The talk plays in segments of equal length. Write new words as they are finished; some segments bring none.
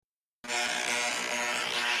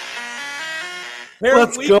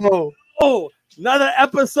Let's go. Oh, another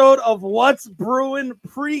episode of What's Bruin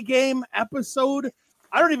pregame episode.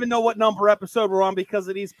 I don't even know what number episode we're on because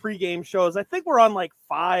of these pregame shows. I think we're on like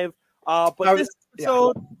 5. But this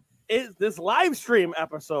episode is this live stream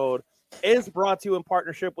episode is brought to you in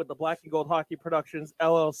partnership with the Black and Gold Hockey Productions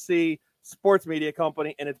LLC sports media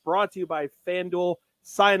company, and it's brought to you by FanDuel.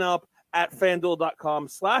 Sign up at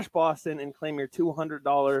fanduel.com/Boston and claim your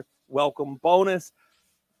 $200 welcome bonus.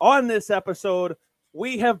 On this episode,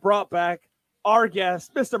 we have brought back our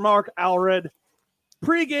guest, Mr. Mark Allred.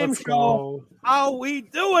 Pregame show. How we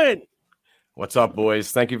doing? What's up,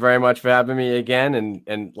 boys? Thank you very much for having me again,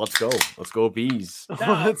 and let's go. Let's go, Bees.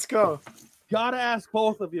 Now, let's go. Gotta ask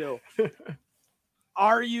both of you.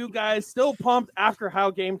 Are you guys still pumped after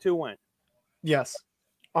how game 2 went? Yes.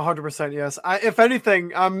 100% yes. If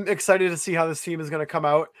anything, I'm excited to see how this team is going to come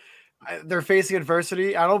out. They're facing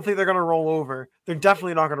adversity. I don't think they're going to roll over. They're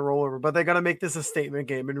definitely not going to roll over, but they're going to make this a statement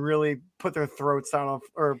game and really put their throats down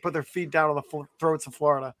or put their feet down on the throats of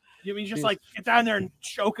Florida. You mean just like get down there and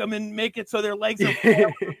choke them and make it so their legs are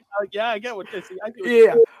yeah, I get what this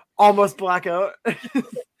is. Almost blackout.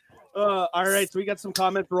 All right, so we got some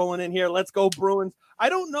comments rolling in here. Let's go, Bruins. I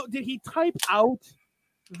don't know. Did he type out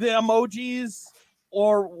the emojis?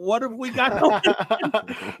 Or what have we got going?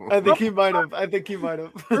 I think he might have.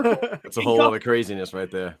 It's a whole lot of craziness right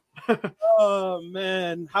there. Oh,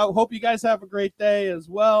 man. Hope you guys have a great day as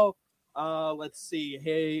well. Let's see.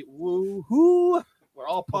 Hey, woo-hoo. We're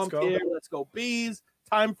all pumped here. Let's go, Bees.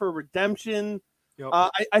 Time for redemption. Yep.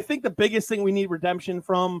 I think the biggest thing we need redemption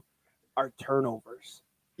from are turnovers.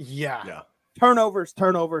 Yeah. Turnovers.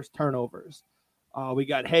 We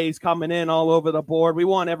got Hayes coming in all over the board. We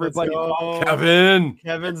want everybody.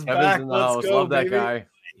 Kevin's back. In the house. Love that guy.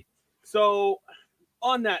 So,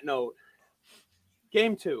 on that note,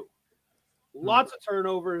 game 2, lots of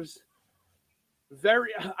turnovers.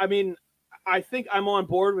 I think I'm on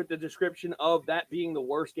board with the description of that being the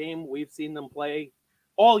worst game we've seen them play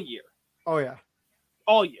all year. Oh, yeah.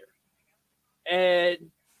 All year.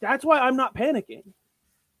 And that's why I'm not panicking.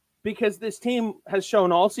 Because this team has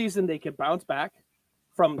shown all season they can bounce back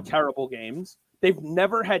from terrible games. They've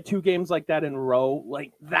never had 2 games like that in a row,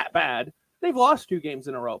 like that bad. They've lost 2 games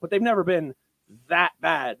in a row, but they've never been that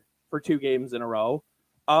bad for 2 games in a row.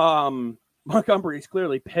 Montgomery's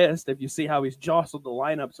clearly pissed if you see how he's jostled the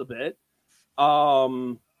lineups a bit.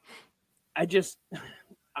 I'm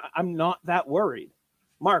not that worried.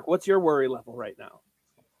 Mark, what's your worry level right now?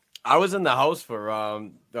 I was in the house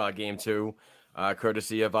for game 2.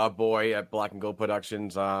 Courtesy of our boy at Black and Gold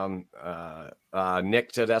Productions,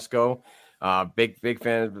 Nick Tedesco. Big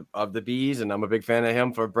fan of the Bees, and I'm a big fan of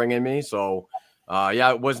him for bringing me. So,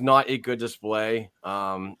 it was not a good display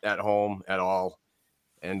at home at all.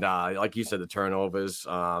 And like you said, the turnovers,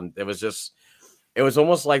 it was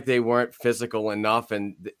almost like they weren't physical enough.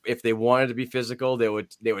 And if they wanted to be physical, they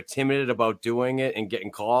were timid about doing it and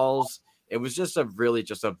getting calls. It was just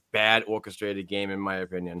a bad orchestrated game, in my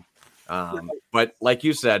opinion. But like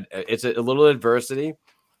you said, it's a little adversity,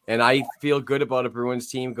 and I feel good about a Bruins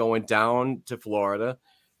team going down to Florida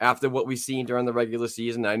after what we've seen during the regular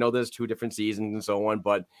season. I know there's 2 different seasons and so on,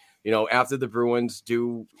 but after the Bruins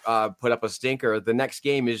do put up a stinker, the next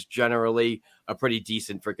game is generally a pretty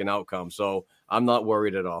decent freaking outcome. So I'm not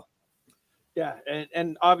worried at all. Yeah,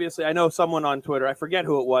 and obviously I know someone on Twitter, I forget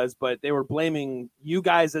who it was, but they were blaming you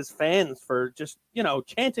guys as fans for just,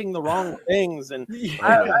 chanting the wrong things. And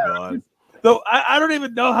I don't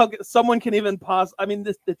even know how someone can even pause. I mean,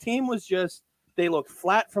 the team was just, they looked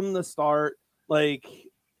flat from the start. Like,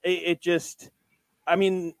 I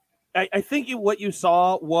think what you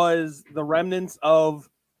saw was the remnants of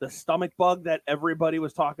the stomach bug that everybody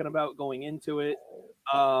was talking about going into it.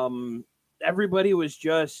 Everybody was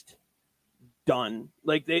just done.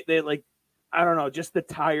 Like they like, I don't know, just the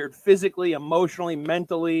tired physically, emotionally,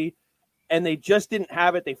 mentally, and they just didn't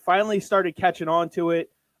have it. They finally started catching on to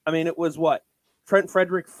it. I mean, it was what? Trent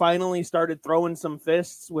Frederick finally started throwing some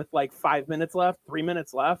fists with like 3 minutes left.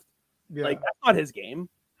 Yeah. Like, that's not his game.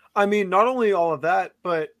 I mean, not only all of that,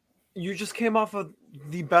 but you just came off of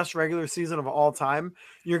the best regular season of all time.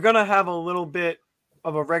 You're going to have a little bit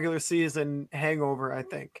of a regular season hangover, I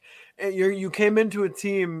think. And you came into a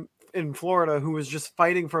team in Florida who was just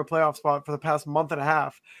fighting for a playoff spot for the past month and a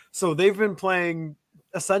half. So they've been playing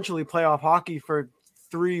essentially playoff hockey for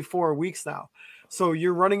 3-4 weeks now. So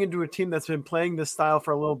you're running into a team that's been playing this style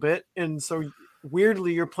for a little bit. And so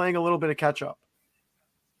weirdly, you're playing a little bit of catch up.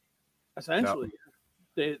 Essentially,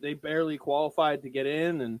 they barely qualified to get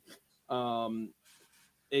in. And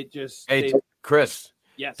it just, Chris,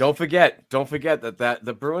 yes. Don't forget that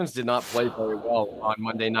the Bruins did not play very well on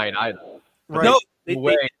Monday night either. Right.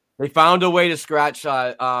 They found a way to scratch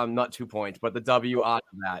not 2 points, but the W out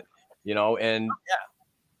of that, and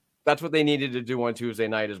that's what they needed to do on Tuesday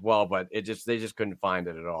night as well. But they just couldn't find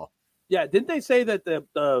it at all. Yeah, didn't they say that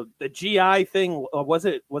the GI thing was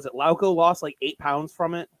it Lauco lost like 8 pounds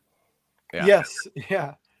from it? Yeah. Yes,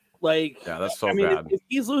 yeah. Like, that's so bad. If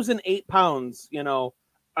he's losing 8 pounds,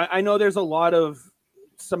 I know there's a lot of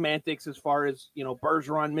semantics as far as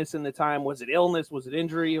Bergeron missing the time. Was it illness? Was it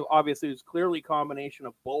injury? Obviously, it was clearly a combination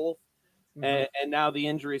of both. Mm-hmm. And now the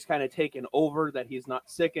injury is kind of taken over, that he's not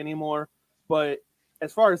sick anymore. But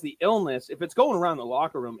as far as the illness, if it's going around the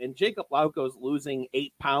locker room and Jacob Lauco's losing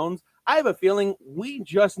 8 pounds, I have a feeling we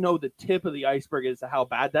just know the tip of the iceberg as to how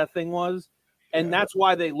bad that thing was. And that's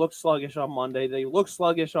why they look sluggish on Monday. They look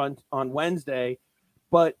sluggish on Wednesday.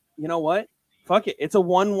 But you know what? Fuck it. It's a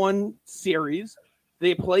 1-1 series.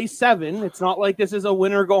 They play 7. It's not like this is a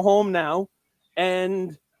win or go home now.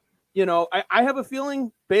 And, I have a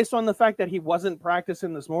feeling, based on the fact that he wasn't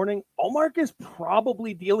practicing this morning, Ullmark is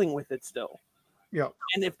probably dealing with it still. Yeah.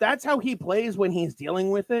 And if that's how he plays when he's dealing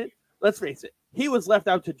with it, let's face it, he was left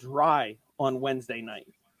out to dry on Wednesday night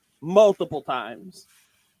multiple times.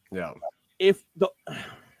 Yeah.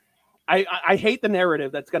 I hate the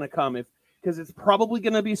narrative that's going to come because it's probably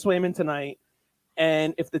going to be Swayman tonight.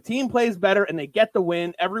 And if the team plays better and they get the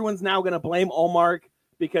win, everyone's now going to blame Ullmark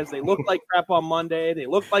because they looked like crap on Monday. They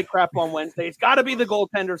looked like crap on Wednesday. It's got to be the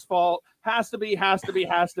goaltender's fault. Has to be.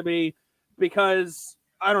 Because,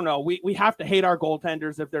 I don't know, we have to hate our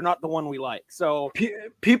goaltenders if they're not the one we like. So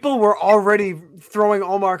people were already throwing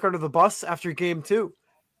Ullmark under the bus after game 2.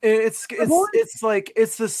 It's like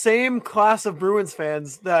it's the same class of Bruins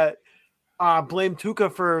fans that blame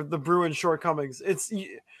Tuukka for the Bruins shortcomings.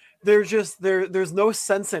 There's no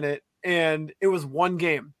sense in it, and it was one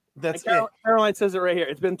game. That's it. Caroline says it right here.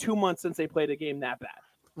 It's been 2 months since they played a game that bad.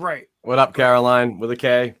 Right. What up, Caroline? With a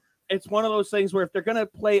K. It's one of those things where if they're going to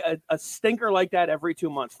play a stinker like that every 2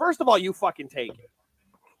 months, first of all, you fucking take it.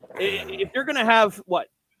 If you're going to have,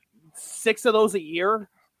 6 of those a year,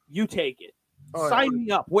 you take it. Sign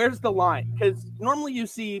me up. Where's the line? Because normally you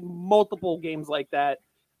see multiple games like that,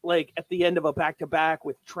 like at the end of a back-to-back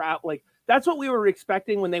with Trout. Like, that's what we were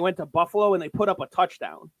expecting when they went to Buffalo and they put up a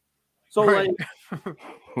touchdown. So,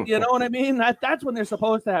 you know what I mean? That's when they're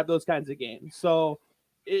supposed to have those kinds of games. So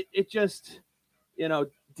it just,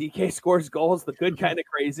 DK scores goals, the good kind of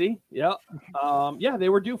crazy. Yep. They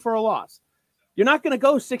were due for a loss. You're not going to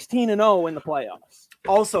go 16-0 in the playoffs.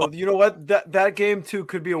 Also, you know what? That game too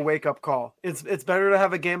could be a wake-up call. It's better to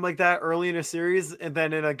have a game like that early in a series and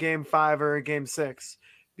then in a game 5 or a game 6,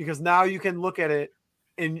 because now you can look at it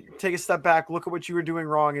and take a step back, look at what you were doing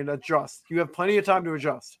wrong, and adjust. You have plenty of time to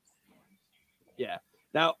adjust. Yeah.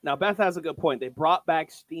 Now Beth has a good point. They brought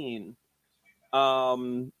back Steen.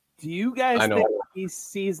 Do you guys think he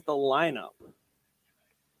sees the lineup?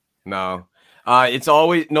 No. It's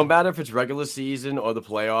always, no matter if it's regular season or the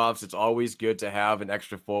playoffs, it's always good to have an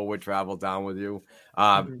extra forward travel down with you.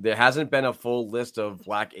 There hasn't been a full list of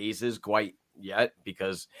Black Aces quite yet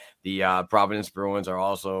because the Providence Bruins are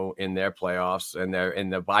also in their playoffs and they're in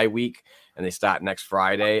the bye week and they start next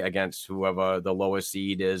Friday against whoever the lowest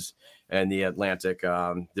seed is in the Atlantic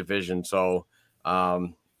division. So,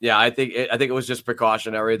 I think it was just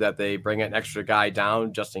precautionary that they bring an extra guy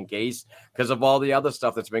down just in case because of all the other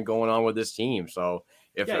stuff that's been going on with this team. So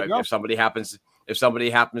if somebody happens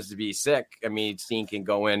to be sick, I mean, Steen can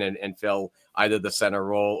go in and fill either the center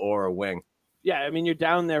role or a wing. Yeah, I mean, you're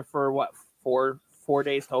down there for what, four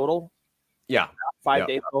days total? Yeah, 5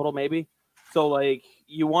 days total, maybe. So like,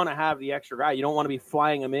 you want to have the extra guy. You don't want to be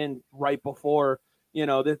flying him in right before.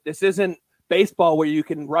 This isn't baseball where you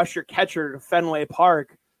can rush your catcher to Fenway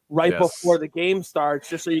Park right before the game starts,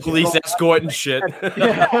 just so you can police escort and shit.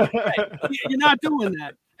 You're not doing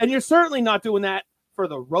that, and you're certainly not doing that for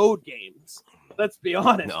the road games. Let's be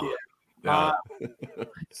honest here. No. Let's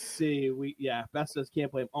see. Beth says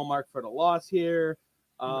can't blame Ullmark for the loss here.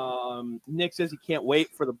 Nick says he can't wait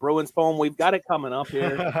for the Bruins poem. We've got it coming up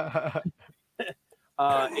here.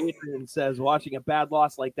 Adrian says watching a bad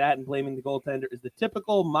loss like that and blaming the goaltender is the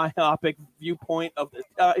typical myopic viewpoint of the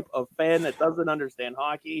type of fan that doesn't understand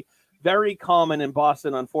hockey. Very common in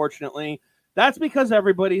Boston, unfortunately. That's because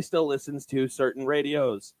everybody still listens to certain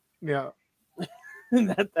radios. Yeah.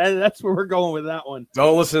 That's where we're going with that one.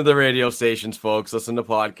 Don't listen to the radio stations, folks. Listen to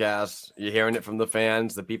podcasts. You're hearing it from the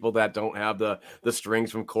fans, the people that don't have the strings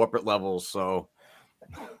from corporate levels. So,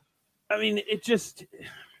 I mean, it just...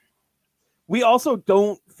 We also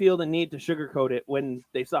don't feel the need to sugarcoat it when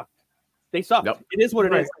they sucked. They sucked. Yep. It is what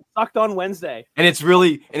it is. They sucked on Wednesday. And it's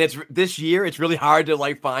this year, it's really hard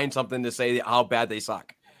to find something to say how bad they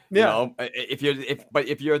suck. You know,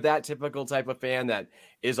 if you're that typical type of fan that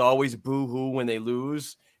is always boo-hoo when they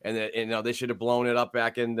lose, and that, you know, they should have blown it up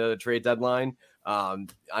back in the trade deadline, I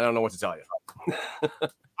don't know what to tell you.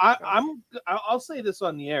 I'll say this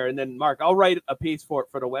on the air, and then Mark, I'll write a piece for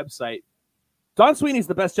the website. Don Sweeney's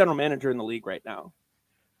the best general manager in the league right now.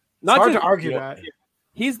 It's hard to argue that.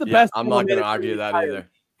 He's the best. I'm not going to argue that either.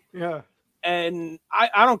 Yeah. And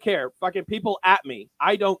I don't care. Fucking people at me.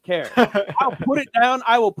 I don't care. I'll put it down.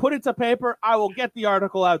 I will put it to paper. I will get the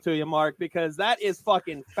article out to you, Mark, because that is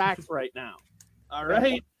fucking facts right now. All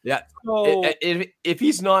right? Yeah. So, if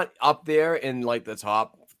he's not up there in like the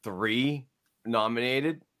top 3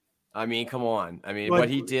 nominated, I mean, come on. I mean, what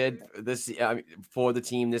he did for the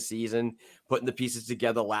team this season, putting the pieces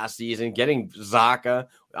together last season, getting Zaka.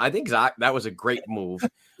 I think that was a great move.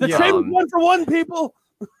 The trade was 1-for-1, people.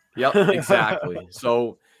 Yep, exactly.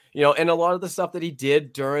 So, you know, and a lot of the stuff that he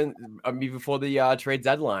did before the trade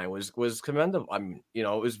deadline was commendable. You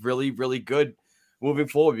know, it was really, really good moving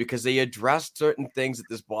forward because they addressed certain things that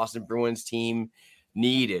this Boston Bruins team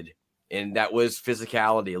needed. And that was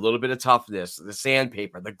physicality, a little bit of toughness, the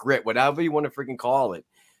sandpaper, the grit, whatever you want to freaking call it.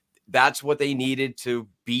 That's what they needed to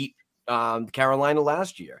beat Carolina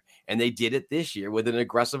last year. And they did it this year with an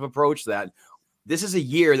aggressive approach that this is a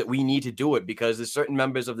year that we need to do it because there's certain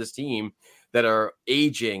members of this team that are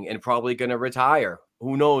aging and probably going to retire.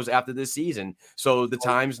 Who knows after this season? So the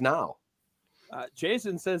time's now.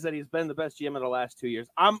 Jason says that he's been the best GM in the last 2 years.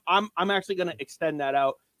 I'm actually going to extend that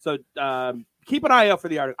out. So keep an eye out for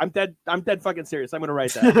the article. I'm dead fucking serious. I'm going to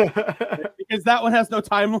write that because that one has no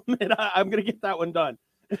time limit. I'm going to get that one done.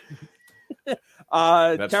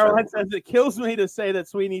 Caroline says it kills me to say that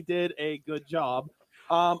Sweeney did a good job.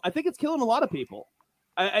 I think it's killing a lot of people.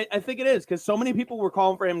 I think it is because so many people were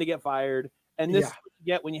calling for him to get fired. And this is what you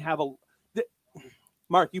get when you have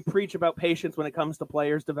Mark, you preach about patience when it comes to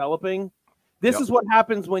players developing. This is what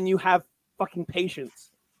happens when you have fucking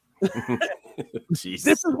patience. This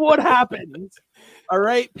is what happens. All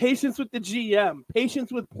right. Patience with the GM,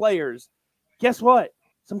 patience with players. Guess what?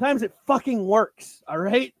 Sometimes it fucking works. All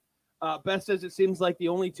right. Beth says it seems like the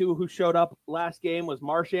only 2 who showed up last game was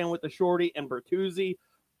Marchand with the shorty and Bertuzzi.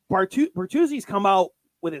 Bertuzzi's come out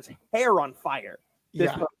with his hair on fire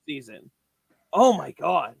this season. Oh my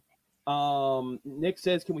God. Nick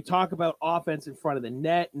says, can we talk about offense in front of the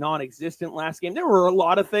net? Non-existent last game. There were a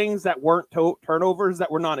lot of things that weren't turnovers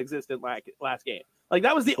that were non-existent last game. Like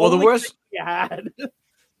that was the only thing you had.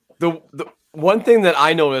 The one thing that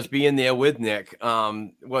I noticed being there with Nick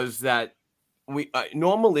was that we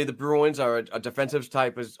normally the Bruins are a defensive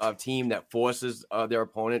type of team that forces their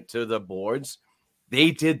opponent to the boards.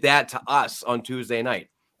 They did that to us on Tuesday night.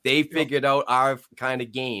 They figured out our kind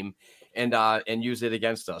of game and use it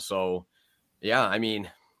against us. So, yeah, I mean,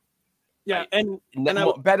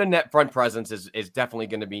 better net front presence is definitely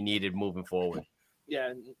going to be needed moving forward.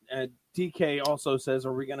 Yeah, DK also says,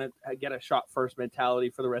 are we going to get a shot first mentality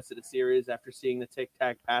for the rest of the series after seeing the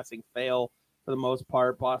tic-tac passing fail for the most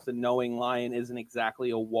part? Boston knowing Lyon isn't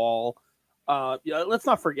exactly a wall. Let's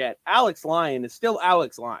not forget, Alex Lyon is still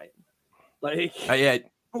Alex Lyon. Like,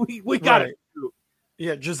 we got it.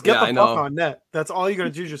 Yeah, just get the fuck on net. That's all you got to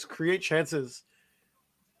do. Just create chances.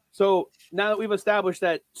 So now that we've established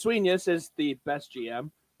that Sweeney is the best GM,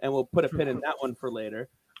 and we'll put a pin in that one for later.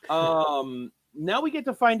 Now we get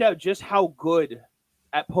to find out just how good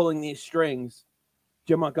at pulling these strings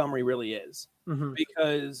Jim Montgomery really is. Mm-hmm.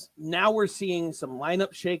 Because now we're seeing some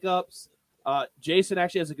lineup shakeups. Jason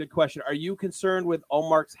actually has a good question. Are you concerned with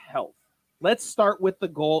Ullmark's health? Let's start with the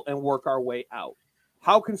goal and work our way out.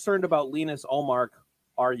 How concerned about Linus Ullmark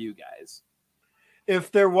are you guys?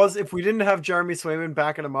 If we didn't have Jeremy Swayman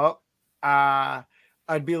backing him up,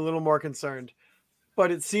 I'd be a little more concerned.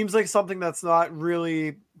 But it seems like something that's not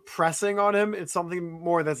really pressing on him. It's something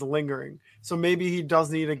more that's lingering. So maybe he does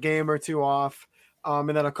need a game or 2 off, and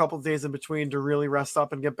then a couple of days in between to really rest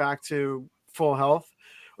up and get back to full health,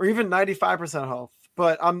 or even 95% health.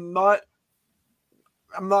 But I'm not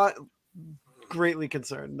greatly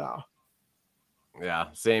concerned now. Yeah,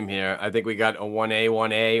 same here. I think we got a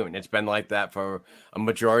 1A, and it's been like that for a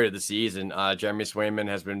majority of the season. Jeremy Swayman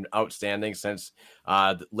has been outstanding since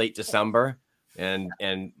late December, and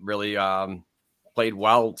really played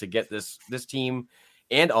well to get this team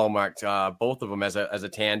and Ullmark, both of them as a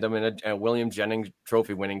tandem and a William Jennings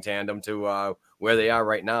trophy winning tandem to where they are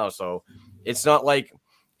right now. So it's not like,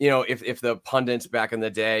 if the pundits back in the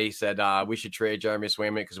day said we should trade Jeremy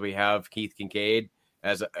Swayman because we have Keith Kincaid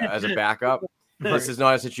as a backup. this is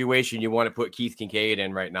not a situation you want to put Keith Kincaid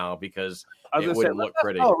in right now because it wouldn't look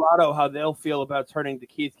pretty. Colorado, how they'll feel about turning to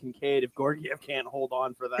Keith Kincaid if Georgiev can't hold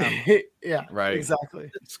on for them. Yeah, right.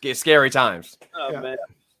 Exactly. Scary times. Oh, man.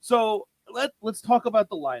 So let's talk about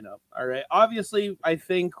the lineup. All right. Obviously, I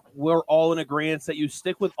think we're all in agreement that you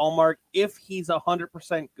stick with Ullmark if he's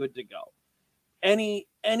 100% good to go. Any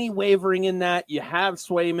wavering in that, you have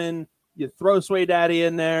Swayman, you throw Sway Daddy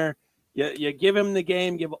in there, you give him the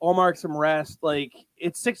game, give Ullmark some rest. Like,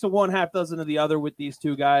 it's 6 of one, half dozen of the other with these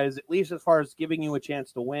two guys, at least as far as giving you a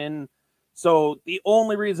chance to win. So the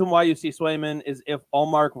only reason why you see Swayman is if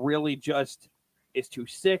Ullmark really just is too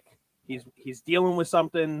sick, he's dealing with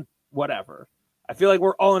something, whatever. I feel like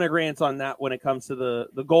we're all in agreement on that when it comes to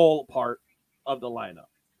the goal part of the lineup.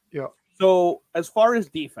 Yeah. So as far as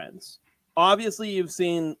defense, obviously you've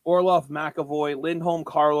seen Orlov, McAvoy, Lindholm,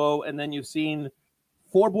 Carlo, and then you've seen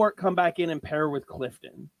Forbort come back in and pair with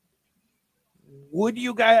Clifton.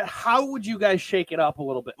 How would you guys shake it up a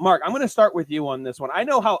little bit? Mark, I'm going to start with you on this one. I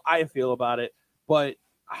know how I feel about it, but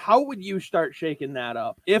how would you start shaking that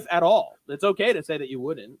up, if at all? It's okay to say that you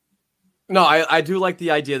wouldn't. No, I do like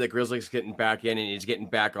the idea that Grizzly's getting back in and he's getting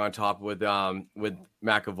back on top with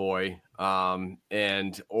McAvoy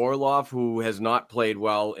and Orlov, who has not played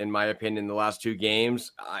well, in my opinion, the last 2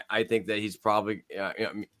 games. I think that he's probably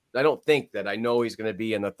I don't think that I know he's going to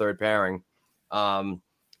be in the third pairing.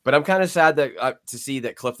 But I'm kind of sad that to see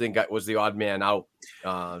that Clifton was the odd man out.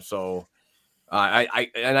 I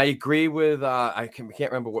agree with I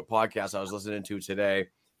can't remember what podcast I was listening to today,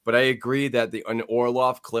 but I agree that an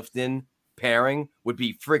Orlov Clifton pairing would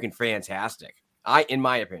be freaking fantastic. In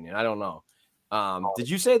my opinion, I don't know. Did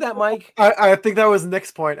you say that, Mike? I think that was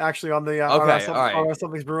Nick's point actually on the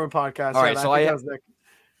Something's Bruin podcast. All right, so that was Nick.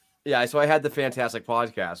 Yeah, so I had the fantastic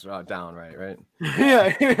podcast down, right?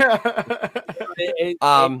 Yeah.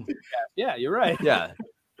 Yeah, you're right. Yeah.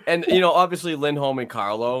 And, obviously Lindholm and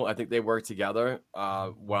Carlo, I think they work together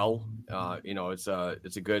well. It's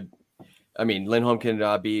a good – I mean, Lindholm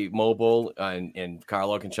can be mobile and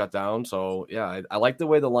Carlo can shut down. So, yeah, I like the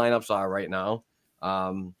way the lineups are right now.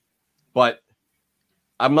 But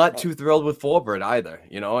I'm not too thrilled with Forbort either,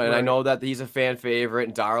 and right. I know that he's a fan favorite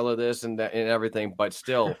and Darla this and that and everything, but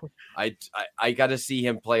still, I got to see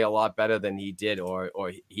him play a lot better than he did, or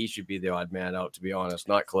he should be the odd man out, to be honest,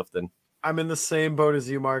 not Clifton. I'm in the same boat as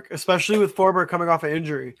you, Mark, especially with Forbort coming off an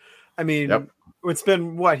injury. I mean, It's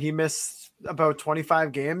been he missed about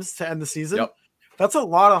 25 games to end the season. Yep. That's a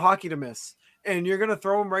lot of hockey to miss. And you're going to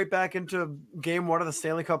throw him right back into game 1 of the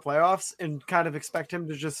Stanley Cup playoffs and kind of expect him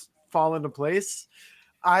to just fall into place.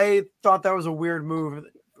 I thought that was a weird move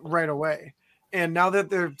right away. And now that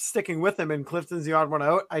they're sticking with him and Clifton's the odd one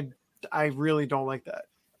out, I really don't like that.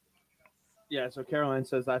 Yeah, so Caroline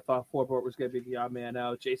says, I thought Forbort was going to be the odd man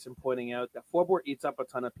out. Jason pointing out that Forbort eats up a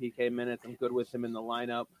ton of PK minutes. I'm good with him in the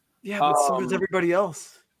lineup. Yeah, but so does everybody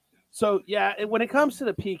else. So, yeah, when it comes to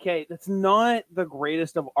the PK, that's not the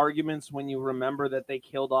greatest of arguments when you remember that they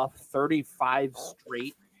killed off 35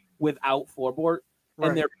 straight without Forbort. Right.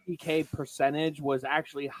 And their PK percentage was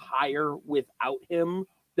actually higher without him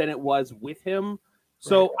than it was with him.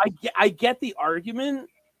 So right. I get the argument.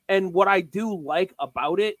 And what I do like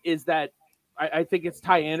about it is that I think it's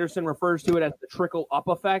Ty Anderson refers to it as the trickle up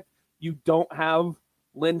effect. You don't have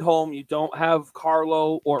Lindholm, you don't have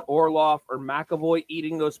Carlo or Orlov or McAvoy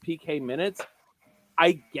eating those PK minutes.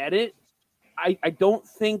 I get it. I don't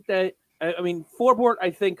think that, Forbort,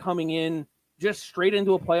 I think coming in just straight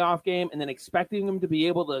into a playoff game and then expecting him to be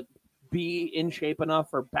able to be in shape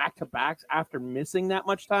enough for back-to-backs after missing that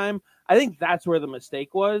much time, I think that's where the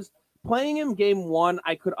mistake was. Playing him game 1,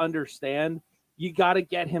 I could understand. You got to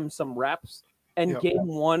get him some reps. And game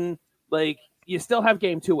 1, you still have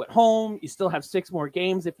game 2 at home. You still have 6 more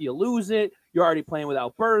games if you lose it. You're already playing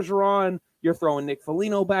without Bergeron. You're throwing Nick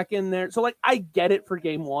Foligno back in there. So, I get it for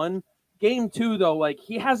game 1. Game 2, though,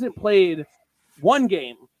 he hasn't played 1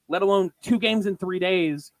 game, let alone 2 games in 3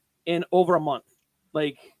 days in over a month.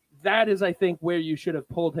 That is, I think, where you should have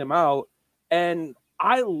pulled him out. And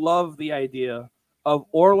I love the idea of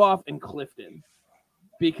Orlov and Clifton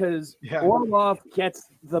because Orlov gets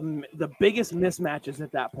the biggest mismatches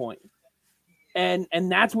at that point. And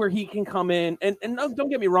that's where he can come in. And don't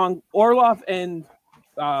get me wrong, Orlov and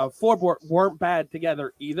Forbort weren't bad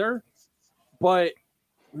together either. But,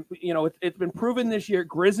 it's been proven this year,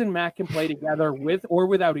 Grizz and Matt can play together with or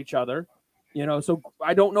without each other. So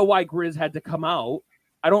I don't know why Grizz had to come out.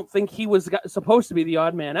 I don't think he was supposed to be the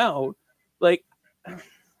odd man out. I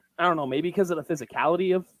don't know, maybe because of the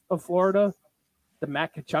physicality of Florida. the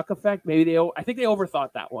Matt Kachuk effect. I think they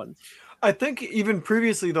overthought that one. I think even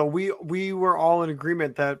previously, though, we were all in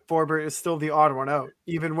agreement that Forbert is still the odd one out,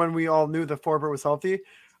 even when we all knew that Forbert was healthy.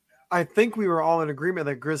 I think we were all in agreement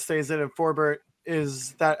that Grizz stays in and Forbert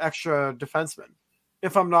is that extra defenseman,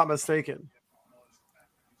 if I'm not mistaken.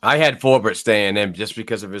 I had Forbert staying in just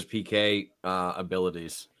because of his PK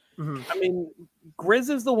abilities. Mm-hmm. I mean, Grizz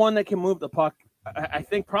is the one that can move the puck. I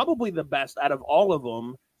think probably the best out of all of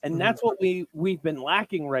them, and that's what we've been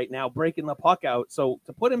lacking right now, breaking the puck out. So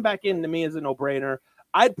to put him back in to me is a no-brainer.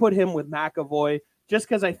 I'd put him with McAvoy just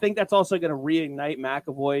because I think that's also going to reignite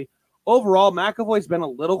McAvoy. Overall, McAvoy's been a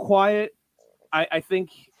little quiet. I think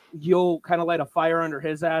you'll kind of light a fire under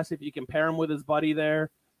his ass if you compare him with his buddy there.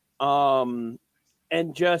 And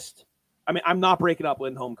just, I mean, I'm not breaking up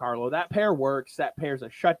Lindholm, Carlo. That pair works. That pair's a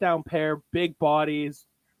shutdown pair, big bodies.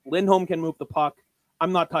 Lindholm can move the puck.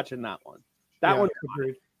 I'm not touching that one. That one.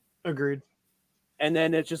 Agreed. And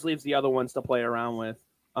then it just leaves the other ones to play around with.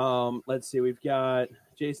 Let's see. We've got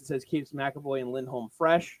Jason says keeps McAvoy and Lindholm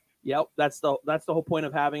fresh. Yep, that's the whole point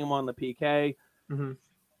of having him on the PK. Mm-hmm.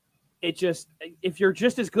 It just, if you're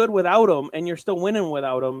just as good without him and you're still winning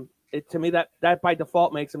without him, to me that by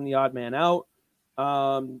default makes him the odd man out.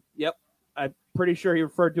 Yep, I'm pretty sure he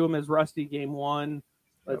referred to him as Rusty game one.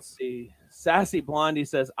 Let's see. Sassy Blondie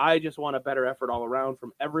says, I just want a better effort all around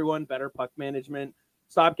from everyone, better puck management.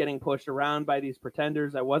 Stop getting pushed around by these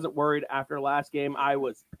pretenders. I wasn't worried after last game. I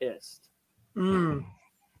was pissed.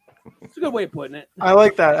 It's a good way of putting it. I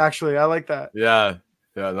like that, actually. I like that. Yeah.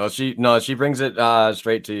 She brings it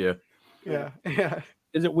straight to you. Yeah.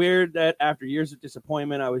 Is it weird that after years of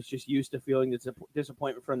disappointment, I was just used to feeling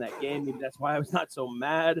disappointment from that game? Maybe that's why I was not so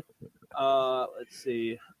mad. Let's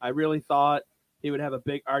see. I really thought he would have a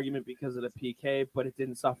big argument because of the PK, but it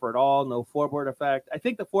didn't suffer at all. No floorboard effect. I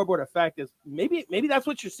think the floorboard effect is maybe that's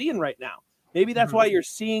what you're seeing right now. Maybe that's why you're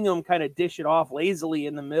seeing them kind of dish it off lazily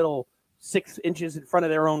in the middle, 6 inches in front of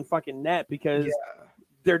their own fucking net because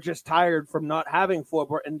they're just tired from not having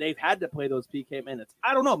floorboard and they've had to play those PK minutes.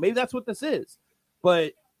 I don't know. Maybe that's what this is,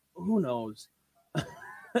 but who knows?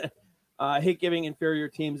 I hate giving inferior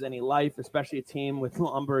teams any life, especially a team with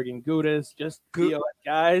Lomberg and Gudis. Just feel it,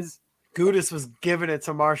 guys. Gudis was giving it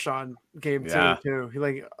to Marchand game 2 too.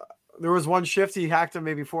 He there was one shift he hacked him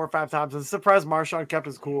maybe 4 or 5 times. I'm surprised Marchand kept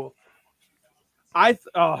his cool.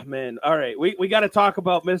 Oh man! All right, we got to talk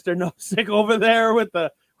about Mr. Nosek over there with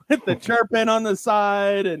the chirping on the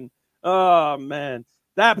side, and oh man,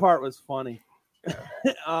 that part was funny.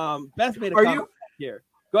 Beth made a comment here.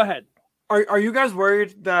 Go ahead. Are you guys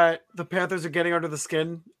worried that the Panthers are getting under the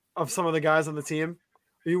skin of some of the guys on the team?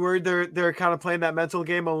 Are you worried they're kind of playing that mental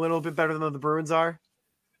game a little bit better than the Bruins are?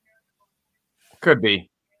 Could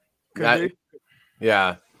be.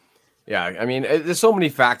 Yeah. I mean, there's so many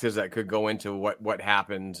factors that could go into what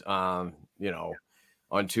happened, on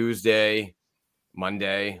Tuesday,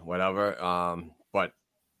 Monday, whatever. But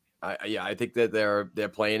I think that they're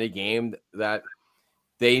playing a game that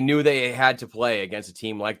they knew they had to play against a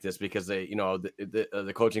team like this because they,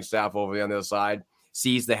 the coaching staff over on the other side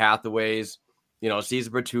sees the Hathaways, sees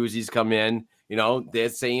the Bertuzzi's come in. They're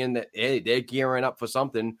saying that, hey, they're gearing up for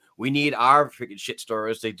something. We need our freaking shit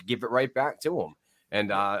stirrers to give it right back to them.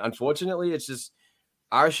 And unfortunately, it's just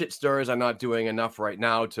our shit stirrers are not doing enough right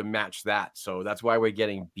now to match that. So that's why we're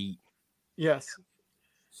getting beat. Yes.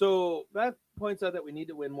 So that points out that we need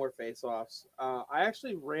to win more faceoffs. I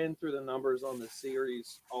actually ran through the numbers on the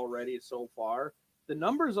series already so far. The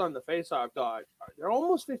numbers on the faceoff dog, they're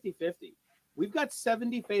almost 50-50. We've got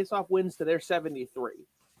 70 faceoff wins to their 73.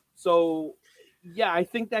 So, yeah, I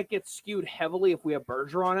think that gets skewed heavily if we have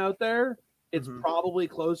Bergeron out there. It's probably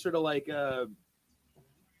closer to like a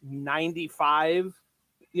 95,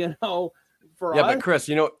 for us. Yeah, but Chris,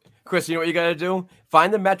 you know what you got to do?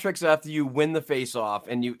 Find the metrics after you win the face-off,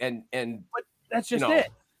 and but that's just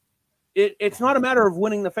it. It's not a matter of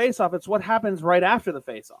winning the face-off. It's what happens right after the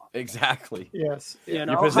face-off. Exactly. Yes.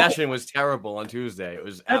 Your possession was terrible on Tuesday. It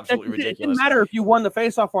was absolutely ridiculous. It didn't matter if you won the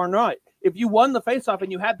face-off or not. If you won the face-off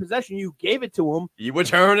and you had possession, you gave it to them. You were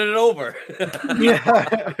turning it over.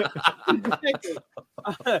 Yeah.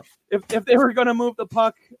 If they were going to move the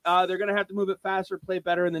puck, they're going to have to move it faster, play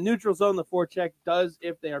better in the neutral zone. The forecheck does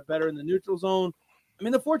if they are better in the neutral zone. I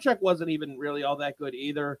mean, the forecheck wasn't even really all that good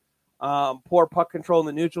either. Poor puck control in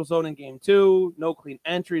the neutral zone in game 2. No clean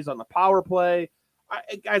entries on the power play.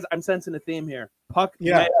 Guys, I'm sensing a theme here. Puck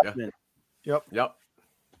management. Yep.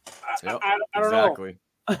 I don't know.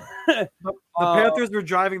 The Panthers were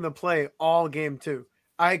driving the play all game 2.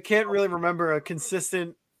 I can't really remember a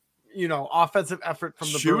consistent, offensive effort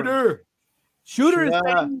from the shooter. Shooter is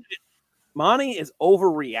saying Monty is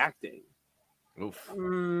overreacting.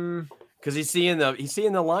 Oof. Because he's seeing the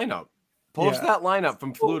lineup. Post that lineup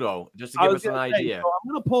from Fluto just to give us an idea. So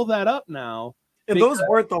I'm going to pull that up now. And those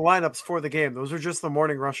weren't the lineups for the game. Those were just the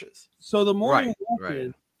morning rushes. So the morning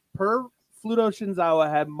rushes per Fluto Shinzawa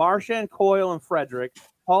had Marchand, Coyle, and Frederick,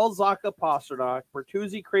 Hall, Zaka, Pasternak,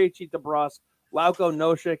 Bertuzzi, Krejci, DeBrusque, Lauko,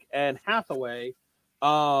 Nosek, and Hathaway.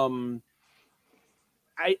 I've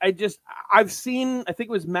seen, I think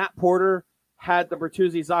it was Matt Porter had the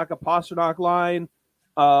Bertuzzi, Zaka, Pasternak line.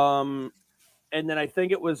 And then I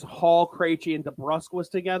think it was Hall, Krejci, and DeBrusque was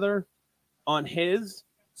together on his.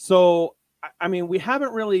 So, I mean, we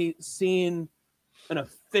haven't really seen an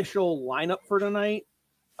official lineup for tonight,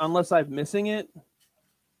 unless I'm missing it.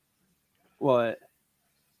 What?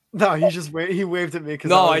 No, he waved at me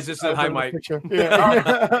because I just said hi, Mike.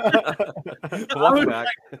 Yeah.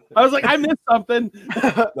 I was like, I missed something.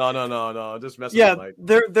 No. Just messing with Mike.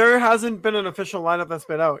 There hasn't been an official lineup that's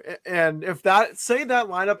been out. And if that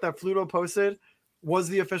lineup that Fluto posted was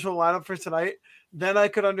the official lineup for tonight, then I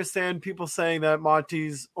could understand people saying that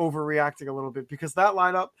Monty's overreacting a little bit, because that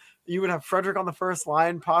lineup, you would have Frederick on the first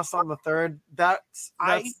line, Pasta on the third. That's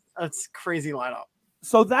crazy lineup.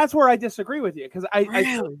 So that's where I disagree with you, because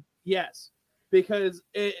yes, because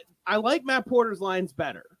I like Matt Porter's lines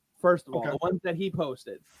better. First of all, the ones that he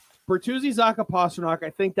posted, Bertuzzi, Zaka, Pasternak. I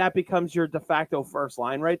think that becomes your de facto first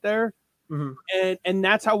line right there, and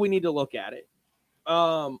that's how we need to look at it.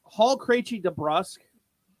 Hall, Krejci, DeBrusque.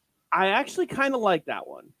 I actually kind of like that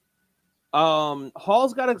one.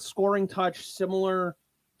 Hall's got a scoring touch similar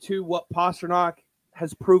to what Pasternak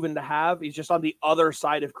has proven to have. He's just on the other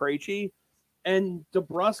side of Krejci. And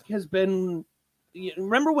DeBrusque has been.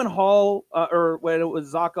 Remember when Hall or when it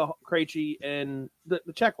was Zaka, Krejci, and the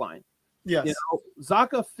Czech line? Yes.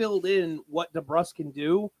 Zaka filled in what DeBrusque can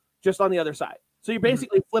do just on the other side. So you're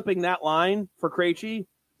basically flipping that line for Krejci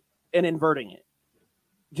and inverting it,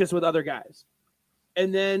 just with other guys.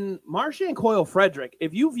 And then Marchand, Coyle, Frederick.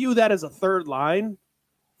 If you view that as a third line,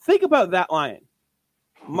 think about that line: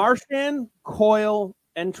 Marchand, Coyle,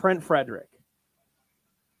 and Trent Frederick.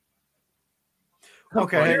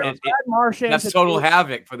 Okay, that's total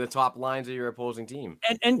havoc for the top lines of your opposing team.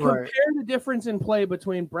 And compare the difference in play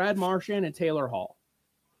between Brad Marchand and Taylor Hall.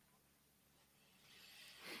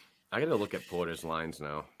 I got to look at Porter's lines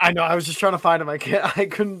now. I know. I was just trying to find him. I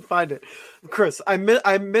couldn't find it. Chris, I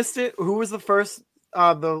missed it. Who was the first,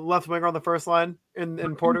 the left winger on the first line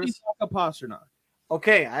in Porter's? Pasternak.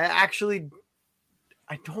 Okay, I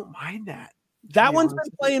don't mind that. That one's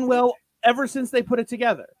been playing well ever since they put it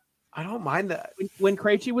together. I don't mind that. When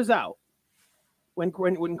Krejci was out, when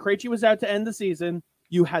Krejci was out to end the season,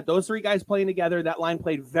 you had those three guys playing together. That line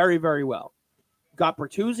played very, very well. Got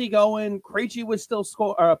Bertuzzi going. Krejci was still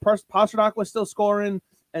Pasternak was still scoring,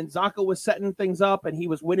 and Zaka was setting things up, and he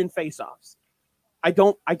was winning faceoffs. I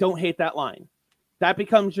don't hate that line. That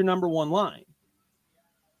becomes your number one line.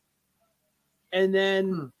 And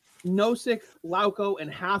then Nosek, Lauko, and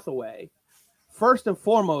Hathaway. First and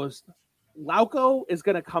foremost, Lauko is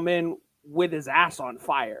going to come in with his ass on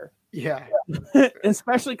fire. Yeah.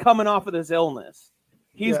 Especially coming off of this illness.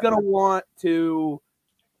 He's going to want to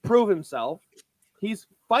prove himself. He's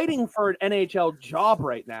fighting for an NHL job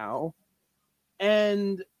right now.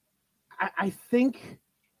 And I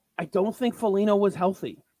don't think Foligno was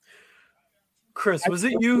healthy. Chris, was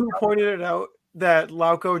it you who pointed it out that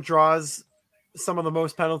Lauko draws some of the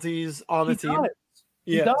most penalties on the team?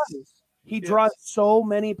 He does. He draws so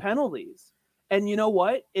many penalties. And you know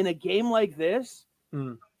what? In a game like this,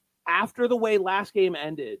 after the way last game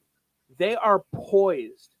ended, they are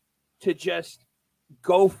poised to just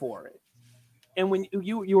go for it. And when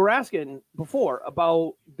you were asking before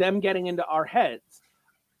about them getting into our heads,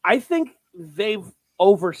 I think they've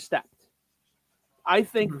overstepped. I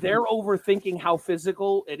think they're overthinking how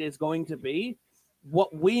physical it is going to be.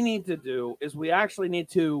 What we need to do is we actually need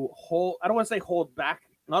to hold. I don't want to say hold back,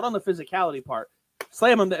 not on the physicality part.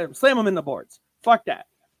 Slam them in the boards. Fuck that.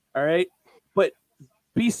 All right, but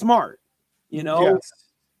be smart.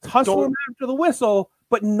 Tussle them after the whistle,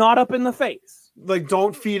 but not up in the face. Like,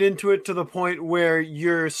 don't feed into it to the point where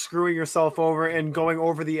you're screwing yourself over and going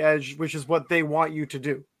over the edge, which is what they want you to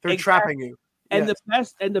do. They're trapping you. And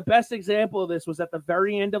the best example of this was at the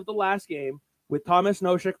very end of the last game with Thomas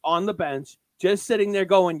Nosek on the bench, just sitting there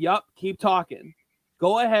going, "Yup, keep talking.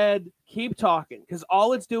 Go ahead, keep talking," because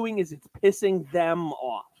all it's doing is it's pissing them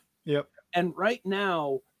off. Yep. And right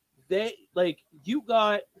now, you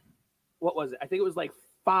got, what was it? I think it was like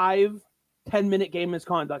 5 10-minute game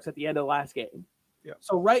misconducts at the end of the last game. Yeah.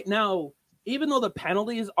 So right now, even though the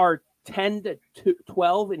penalties are 10 to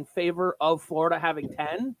 12 in favor of Florida having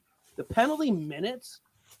 10, the penalty minutes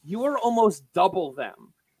you are almost double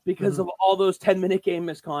them because of all those 10-minute game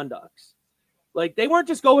misconducts. Like, they weren't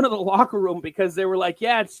just going to the locker room because they were like,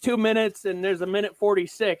 yeah, it's 2 minutes and there's a minute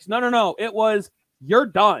 46. No. It was, you're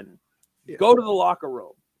done. Yeah. Go to the locker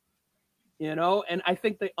room. You know, and I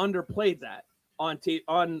think they underplayed that on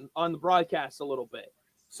the broadcast a little bit.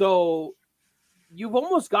 So you've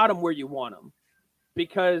almost got them where you want them,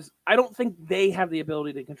 because I don't think they have the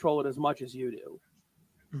ability to control it as much as you do.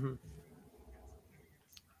 Mm-hmm.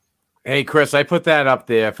 Hey, Chris, I put that up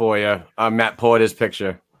there for you. Matt Porter's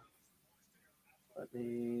picture.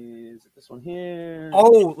 Is it this one here?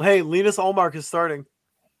 Oh, hey, Linus Ullmark is starting.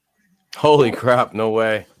 Holy crap, no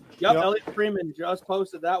way. Yep, Elliot Freeman just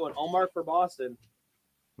posted that one. Ullmark for Boston.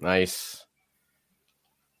 Nice.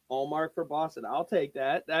 Ullmark for Boston. I'll take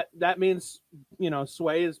that. That means, you know,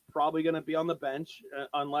 Sway is probably going to be on the bench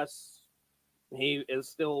unless he is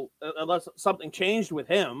still, unless something changed with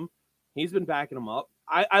him. He's been backing him up.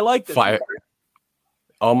 I like this. Fire.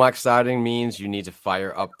 Ullmark starting means you need to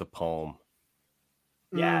fire up the poem.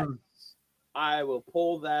 Yes. I will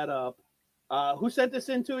pull that up. Who sent this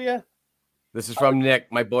in to you? This is from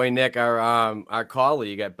Nick, my boy Nick, our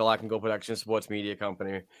colleague at Black and Gold Production Sports Media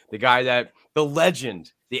Company. The guy the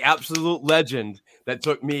legend, the absolute legend that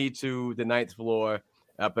took me to the 9th floor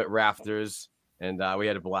up at Rafters, and we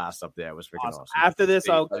had a blast up there. It was freaking awesome. After this,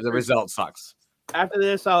 the result sucks. After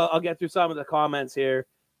this, I'll get through some of the comments here,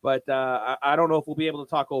 but I don't know if we'll be able to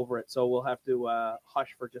talk over it, so we'll have to hush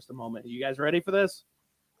for just a moment. You guys ready for this?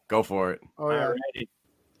 Go for it. Oh, yeah. Alrighty.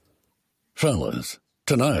 Fellas,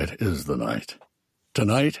 tonight is the night.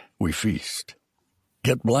 Tonight we feast.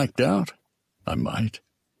 Get blacked out? I might.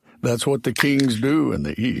 That's what the kings do in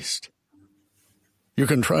the East. You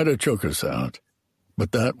can try to choke us out,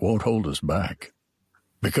 but that won't hold us back.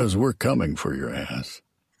 Because we're coming for your ass.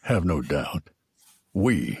 Have no doubt.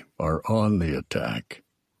 We are on the attack.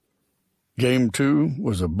 Game 2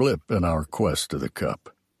 was a blip in our quest to the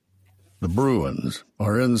cup. The Bruins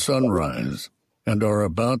are in Sunrise and are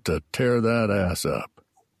about to tear that ass up.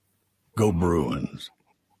 Go Bruins.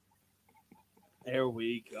 There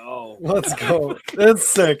we go. Let's go. That's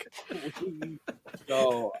sick.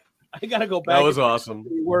 So I got to go back. That was awesome.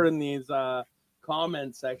 We're in these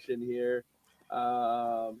comment section here.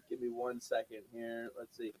 Give me 1 second here.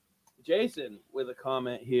 Let's see. Jason with a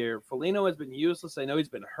comment here. Foligno has been useless. I know he's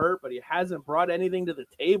been hurt, but he hasn't brought anything to the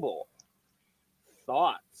table.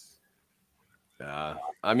 Thoughts?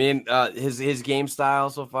 I mean, his game style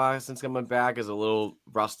so far since coming back is a little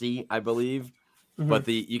rusty, I believe. Mm-hmm. But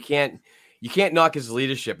you can't knock his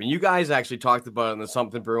leadership. And you guys actually talked about it on the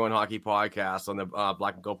Something Bruin Hockey podcast on the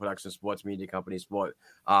Black and Gold Production Sports Media Company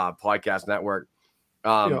podcast network.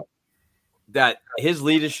 That his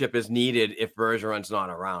leadership is needed if Bergeron's not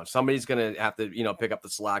around. Somebody's going to have to, pick up the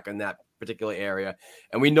slack in that particular area.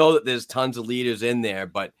 And we know that there's tons of leaders in there,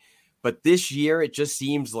 but this year it just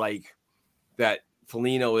seems like that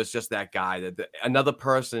Foligno is just that guy, another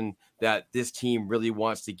person that this team really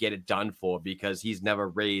wants to get it done for, because he's never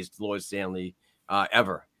raised Lloyd Stanley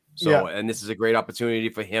ever. So, And this is a great opportunity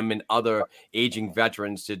for him and other aging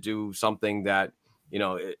veterans to do something that,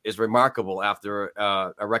 is remarkable after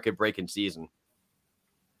a record-breaking season.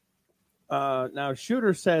 Now,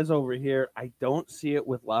 Shooter says over here, I don't see it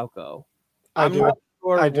with Lauko. I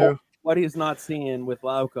do. What he's not seeing with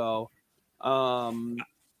Lauko. I'm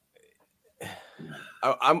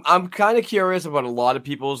kind of curious about a lot of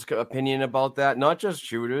people's opinion about that. Not just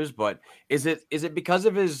Shooters, but is it because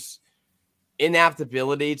of his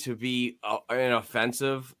inaptability to be an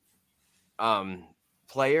offensive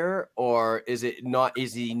player, or is he not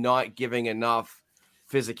giving enough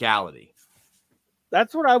physicality?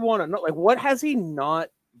 That's what I want to know. Like, what has he not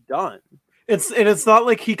done? It's not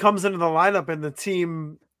like he comes into the lineup and the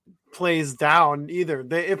team plays down either.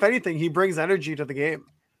 If anything, he brings energy to the game.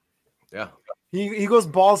 Yeah. He goes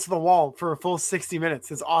balls to the wall for a full 60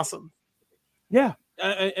 minutes. It's awesome. Yeah.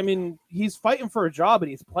 I mean, he's fighting for a job and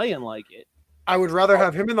he's playing like it. I would rather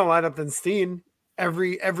have him in the lineup than Steen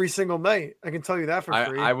every single night. I can tell you that for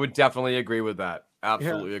free. I would definitely agree with that.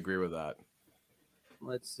 Absolutely agree with that.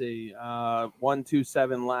 Let's see.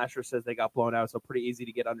 127 Lasher says they got blown out, so pretty easy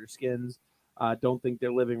to get under skins. Don't think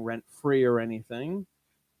they're living rent free or anything.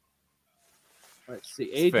 Let's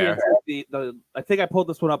see. Adrian, I think I pulled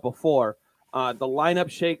this one up before. The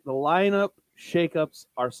lineup shakeups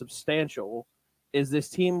are substantial. Is this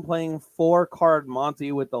team playing 4-card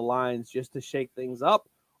Monty with the lines just to shake things up,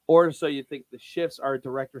 or so you think the shifts are a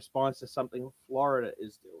direct response to something Florida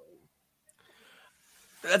is doing?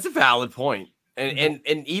 That's a valid point. And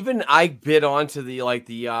even I bid onto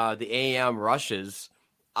the AM rushes.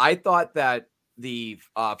 I thought that the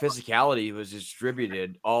physicality was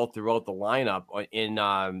distributed all throughout the lineup in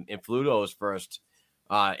Fluto's first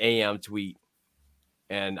AM tweet,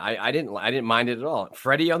 and I didn't mind it at all.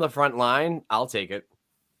 Freddie on the front line, I'll take it.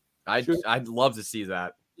 I'd love to see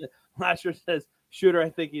that. Lasher says, Shooter, I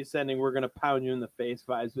think he's sending, we're going to pound you in the face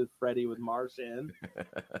vibes with Freddie with Marchand.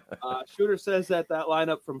 Shooter says that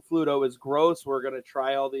lineup from Fluto is gross. We're going to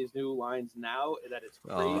try all these new lines now. That it's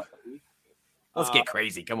crazy. Let's get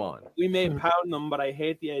crazy. Come on. We may pound them, but I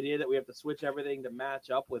hate the idea that we have to switch everything to match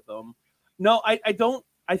up with them. No, I don't.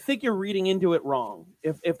 I think you're reading into it wrong.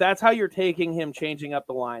 If that's how you're taking him changing up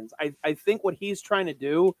the lines, I think what he's trying to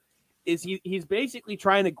do is he's basically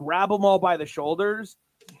trying to grab them all by the shoulders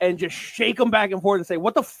and just shake them back and forth and say,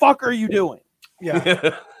 what the fuck are you doing?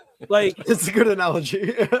 Yeah. Like, it's a good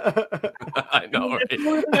analogy. I know.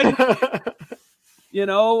 Right? You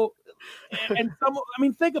know, and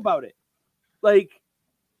think about it. Like,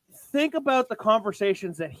 think about the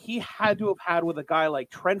conversations that he had to have had with a guy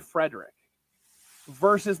like Trent Frederick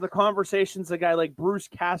versus the conversations a guy like Bruce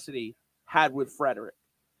Cassidy had with Frederick.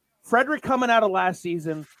 Frederick coming out of last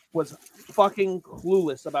season was fucking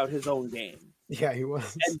clueless about his own game. Yeah, he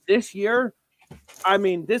was. And this year, I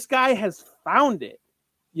mean, this guy has found it.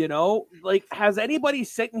 You know, like, has anybody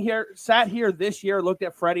sat here this year, looked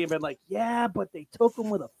at Freddie and been like, yeah, but they took him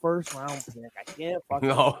with a first round pick. I can't fucking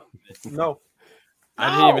No.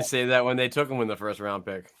 I didn't even say that when they took him in the first round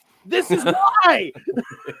pick. This is why.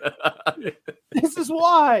 This is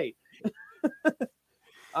why.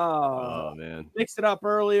 Oh, man. Mixed it up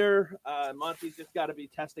earlier. Monty's just got to be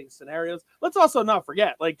testing scenarios. Let's also not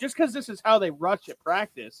forget, like, just because this is how they rush at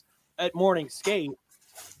practice at morning skate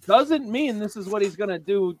doesn't mean this is what he's going to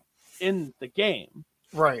do in the game.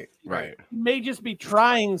 Right. He may just be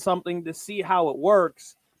trying something to see how it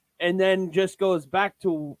works and then just goes back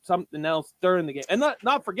to something else during the game. And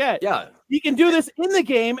not forget, he can do this in the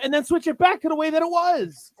game and then switch it back to the way that it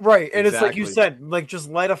was. Right. And It's like you said, like, just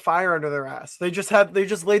light a fire under their ass. They just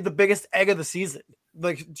laid the biggest egg of the season.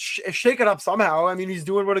 Like, shake it up somehow. I mean, he's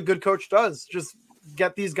doing what a good coach does. Just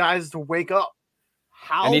get these guys to wake up.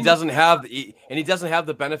 And he doesn't have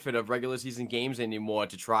the benefit of regular season games anymore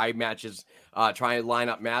to try matches, try and line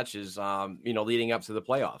up matches, leading up to the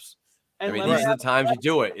playoffs. And these are the times you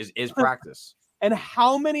do it is practice. And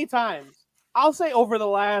how many times, I'll say over the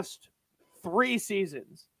last 3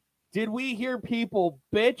 seasons, did we hear people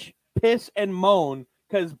bitch, piss, and moan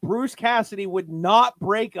because Bruce Cassidy would not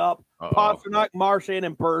break up Pasternak, Marchand,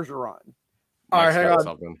 and Bergeron? All right, hang on.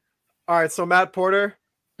 All right, so Matt Porter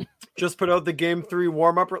just put out the Game 3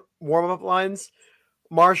 warm-up lines.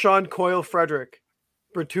 Marchand, Coyle, Frederick.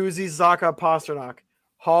 Bertuzzi, Zacha, Pasternak.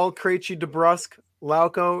 Hall, Krejci, DeBrusk,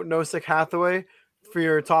 Lauko, Nosek, Hathaway for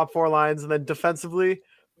your top 4 lines. And then defensively,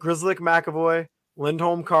 Grzelcyk, McAvoy,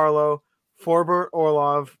 Lindholm, Carlo, Forbort,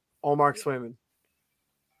 Orlov, Olmark, Swayman.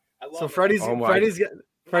 So Freddie's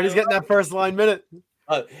getting that first line minute.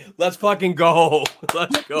 Let's fucking go.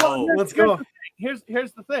 Let's go. Let's go. Here's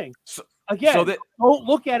the thing. Again, don't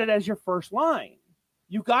look at it as your first line.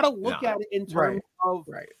 You got to look at it in terms of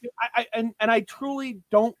right. I truly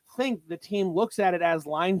don't think the team looks at it as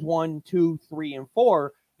lines 1, 2, 3, and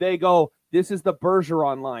 4. They go, this is the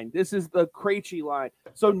Bergeron line. This is the Krejci line.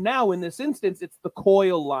 So now in this instance, it's the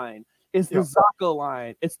Coyle line. It's the Zacha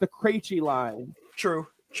line. It's the Krejci line. True.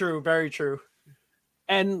 Very true.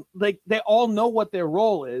 And like they all know what their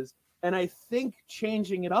role is. And I think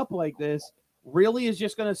changing it up like this really is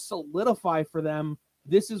just going to solidify for them.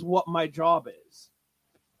 This is what my job is.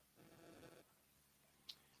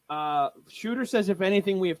 Shooter says, if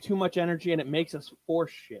anything, we have too much energy and it makes us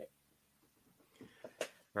force shit.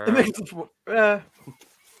 It makes us,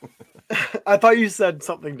 I thought you said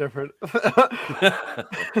something different.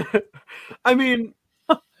 I mean,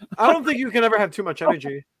 I don't think you can ever have too much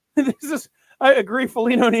energy. I agree.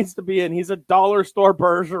 Foligno needs to be in. He's a dollar store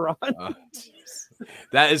Bergeron.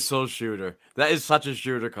 That is so Shooter. That is such a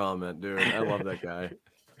Shooter comment, dude. I love that guy.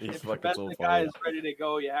 He's fucking so funny. The guy is ready to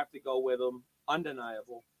go. You have to go with him.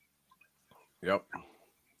 Undeniable. Yep.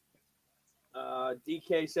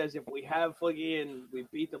 DK says if we have Fliggy and we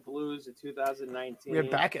beat the Blues in 2019, we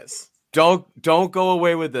have Bacchus. Don't go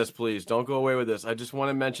away with this, please. Don't go away with this. I just want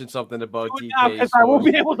to mention something about DK. Because I won't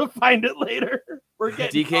be able to find it later.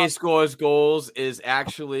 DK Scores Goals is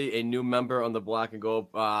actually a new member on the Black and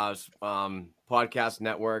Gold podcast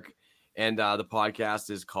network, and the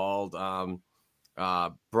podcast is called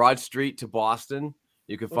Broad Street to Boston.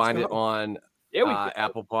 You can find it on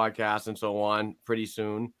Apple Podcasts and so on pretty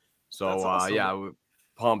soon. So awesome. We're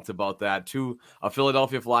pumped about that. A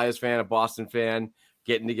Philadelphia Flyers fan, a Boston fan,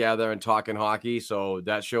 getting together and talking hockey. So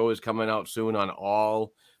that show is coming out soon on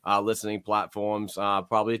all listening platforms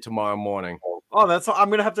probably tomorrow morning. Oh, I'm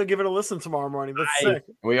gonna have to give it a listen tomorrow morning. That's sick.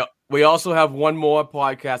 We also have one more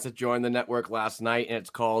podcast that joined the network last night, and it's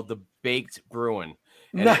called The Baked Bruin,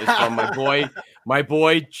 and it is from my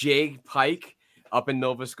boy Jake Pike up in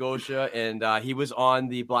Nova Scotia, and he was on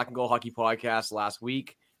the Black and Gold Hockey podcast last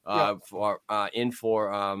week for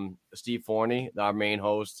Steve Forney, our main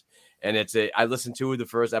host. And I listened to the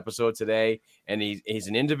first episode today, and he's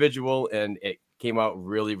an individual, and it came out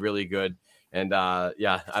really, really good. And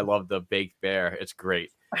I love the baked bear. It's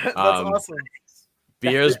great. That's awesome.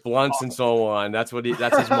 Beers, blunts, and so on. That's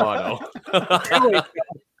his motto.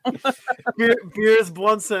 Beers,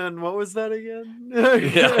 blunts, and what was that again?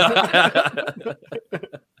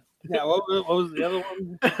 Yeah, what was the other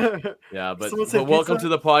one? Yeah, but welcome to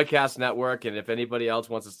the podcast network. And if anybody else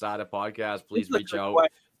wants to start a podcast, please reach out.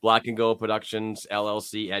 Black and Gold Productions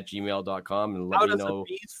LLC at gmail.com and let me know. How does the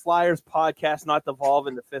Bees Flyers podcast not devolve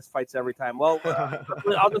into fist fights every time? Well,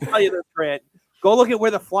 I'll just tell you this, Grant. Go look at where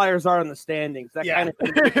the Flyers are in the standings. That kind of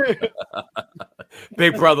thing.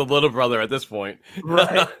 Big brother, little brother at this point.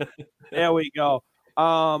 Right. There we go.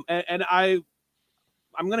 And I'm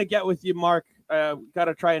gonna get with you, Mark. Got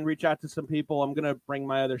to try and reach out to some people. I'm gonna bring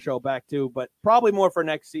my other show back too, but probably more for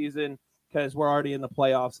next season because we're already in the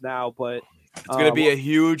playoffs now. But it's going to be a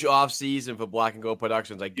huge off season for Black and Gold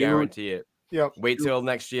Productions. I guarantee it. Yep. Wait till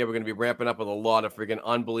next year. We're going to be ramping up with a lot of freaking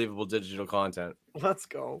unbelievable digital content. Let's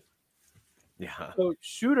go. Yeah. So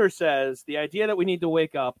Shooter says the idea that we need to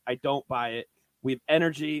wake up, I don't buy it. We have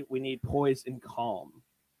energy. We need poise and calm.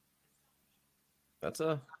 I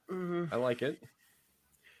like it.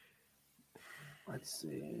 Let's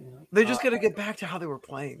see. They just got to get back to how they were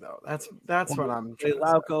playing, though. That's what I'm trying to say.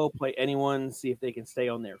 Lauco, play anyone, see if they can stay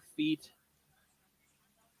on their feet.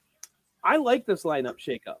 I like this lineup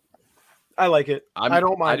shakeup. I like it. I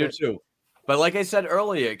don't mind. I do too. But like I said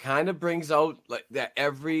earlier, it kind of brings out like that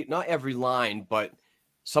not every line, but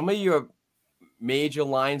some of your major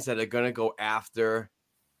lines that are going to go after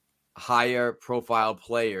higher profile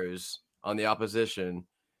players on the opposition.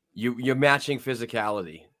 You're matching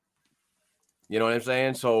physicality. You know what I'm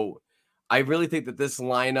saying? So I really think that this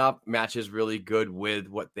lineup matches really good with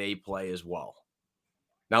what they play as well.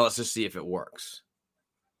 Now let's just see if it works.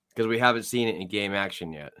 Because we haven't seen it in game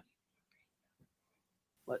action yet.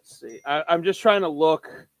 Let's see. I'm just trying to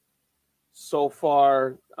look so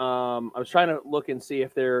far. I was trying to look and see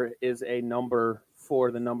if there is a number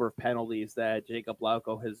for the number of penalties that Jacob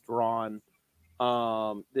Lauco has drawn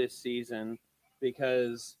this season.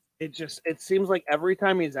 Because it seems like every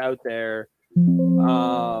time he's out there,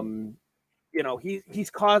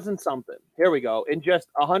 he's causing something. Here we go. In just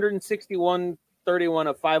 161-31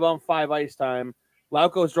 of 5-on-5 ice time,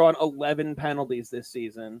 Lauco's drawn 11 penalties this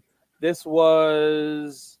season. This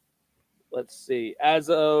was, let's see, as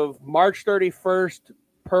of March 31st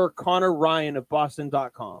per Connor Ryan of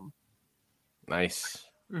Boston.com. Nice.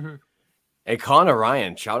 Mm-hmm. Hey, Connor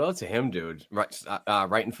Ryan, shout out to him, dude.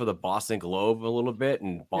 Writing for the Boston Globe a little bit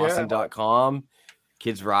and Boston.com.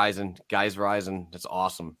 Kids rising, guys rising. That's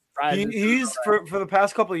awesome. He's for the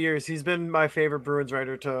past couple of years, he's been my favorite Bruins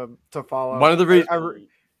writer to follow. One of the reasons.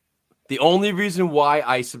 The only reason why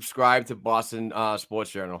I subscribed to Boston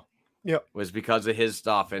Sports Journal was because of his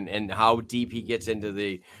stuff and how deep he gets into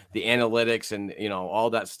the analytics and, all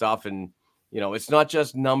that stuff. And, it's not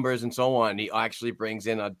just numbers and so on. He actually brings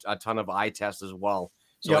in a ton of eye tests as well.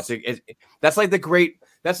 So that's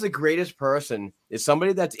the greatest person is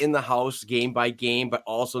somebody that's in the house game by game, but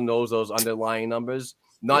also knows those underlying numbers,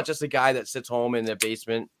 not just a guy that sits home in their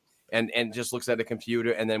basement and just looks at a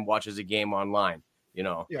computer and then watches a game online,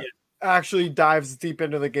 Yeah. Actually dives deep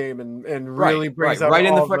into the game and really brings out right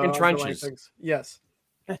in the all fucking trenches. Things. Yes.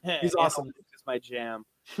 He's awesome. It's my jam.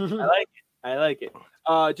 I like it.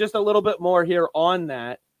 Just a little bit more here on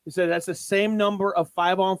that. He said that's the same number of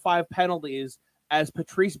 5-on-5 penalties as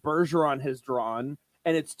Patrice Bergeron has drawn,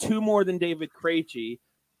 and it's 2 more than David Krejci,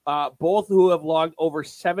 both who have logged over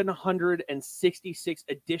 766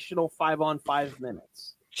 additional 5-on-5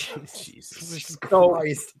 minutes. Jesus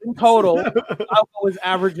Christ. In total, Lauco was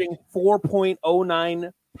averaging 4.09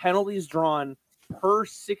 penalties drawn per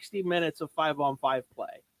 60 minutes of 5-on-5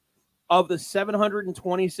 play. Of the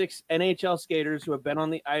 726 NHL skaters who have been on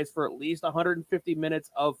the ice for at least 150 minutes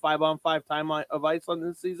of 5-on-5 time of ice on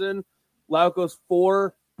this season, Lauco's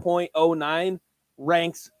 4.09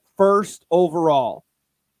 ranks first overall.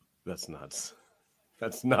 That's nuts.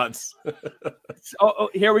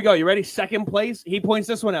 Here we go. You ready? Second place. He points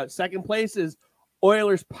this one out. Second place is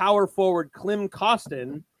Oilers power forward Klim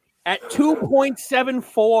Kostin at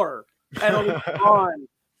 2.74 penalties on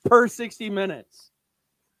per 60 minutes.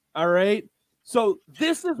 All right. So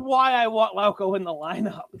this is why I want Lauko in the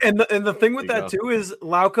lineup. And the thing with that too is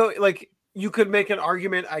Lauko, like you could make an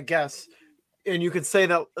argument, I guess, and you could say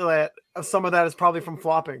that some of that is probably from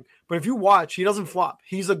flopping. But if you watch, he doesn't flop.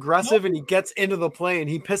 He's aggressive and he gets into the play and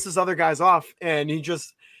he pisses other guys off and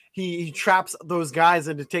he traps those guys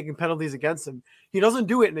into taking penalties against him. He doesn't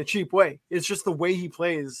do it in a cheap way. It's just the way he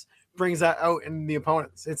plays brings that out in the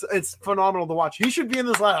opponents. It's phenomenal to watch. He should be in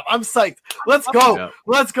this lineup. I'm psyched. Let's go. Yeah.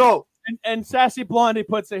 Let's go. And Sassy Blondie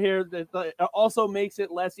puts it here that it also makes it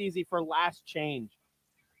less easy for last change.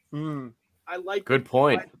 I like good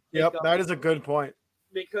point. Yep, that is a good point.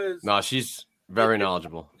 Because she's very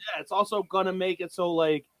knowledgeable. Yeah, it's also gonna make it so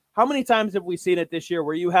like how many times have we seen it this year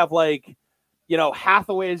where you have like,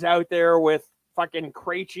 Hathaway's out there with fucking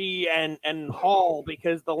Krejci and Hall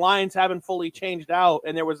because the lines haven't fully changed out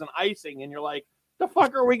and there was an icing and you're like, the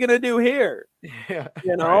fuck are we gonna do here? Yeah,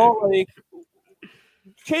 like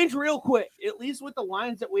change real quick. At least with the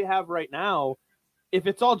lines that we have right now, if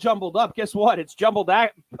it's all jumbled up, guess what? It's jumbled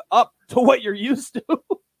up to what you're used to.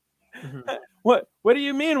 What do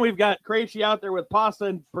you mean we've got Krejci out there with Pasta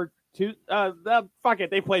and fuck it,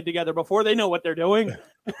 they played together before. They know what they're doing.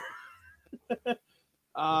 That's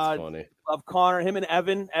funny. Love Connor, him and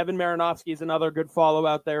Evan Marinovsky is another good follow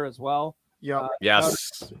out there as well. Yeah.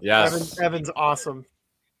 Yes. Evan's awesome.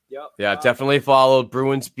 Yep. Yeah, definitely follow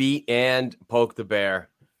Bruins Beat and Poke the Bear.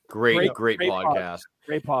 Great podcast.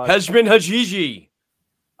 Great pod. Hejman Hajiji.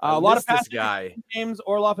 A lot of this guy. Games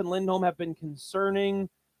Orlov and Lindholm have been concerning.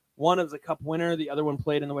 One is a cup winner. The other one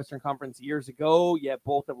played in the Western Conference years ago, yet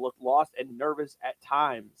both have looked lost and nervous at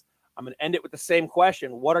times. I'm going to end it with the same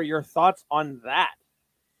question. What are your thoughts on that?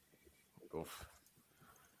 Oof.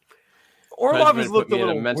 Orlov has looked a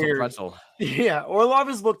little weird. Pretzel. Yeah, Orlov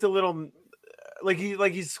has looked a little like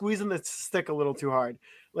he's squeezing the stick a little too hard.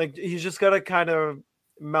 Like he's just got to kind of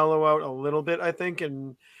mellow out a little bit, I think,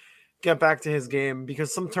 and get back to his game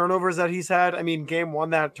because some turnovers that he's had. I mean, game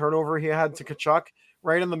one, that turnover he had to Kachuk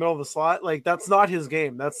right in the middle of the slot, like that's not his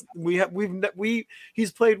game. That's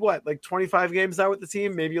he's played what, like 25 games now with the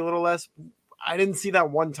team, maybe a little less. I didn't see that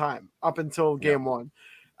one time up until game one.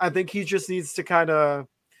 I think he just needs to kind of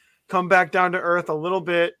come back down to earth a little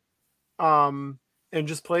bit, and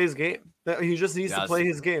just play his game. He just needs to play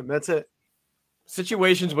his game. That's it.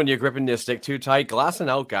 Situations when you're gripping your stick too tight, glassing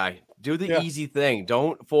out, guy. Do the easy thing.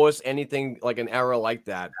 Don't force anything like an error like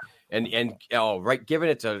that. And giving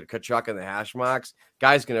it to Kachuk and the hash marks,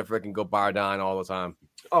 guy's gonna freaking go bar down all the time.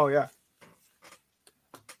 Oh yeah.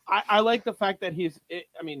 I like the fact that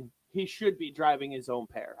he should be driving his own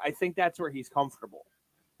pair. I think that's where he's comfortable.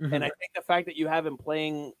 Mm-hmm. And I think the fact that you have him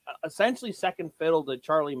playing essentially second fiddle to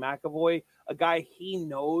Charlie McAvoy, a guy he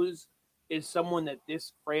knows is someone that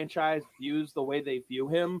this franchise views the way they view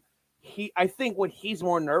him. I think what he's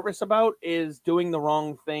more nervous about is doing the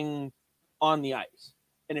wrong thing on the ice.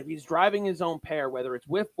 And if he's driving his own pair, whether it's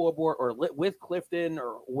with Forbort or with Clifton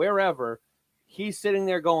or wherever, he's sitting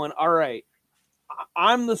there going, all right,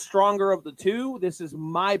 I'm the stronger of the two. This is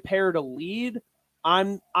my pair to lead.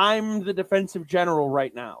 I'm the defensive general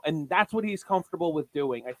right now. And that's what he's comfortable with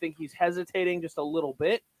doing. I think he's hesitating just a little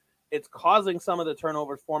bit. It's causing some of the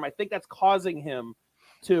turnovers for him. I think that's causing him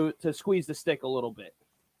to squeeze the stick a little bit.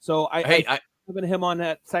 So having him on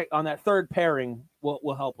that third pairing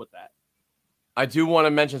will help with that. I do want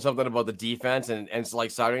to mention something about the defense, and it's like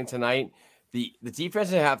starting tonight. The defense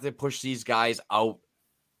have to push these guys out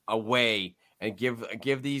away and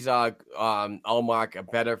give these Ullmark a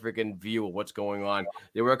better freaking view of what's going on.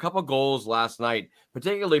 There were a couple goals last night,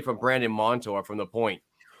 particularly from Brandon Montour from the point.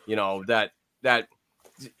 That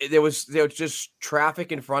there was just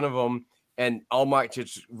traffic in front of him, and Ullmark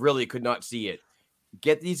just really could not see it.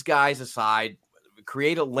 Get these guys aside,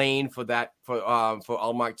 create a lane for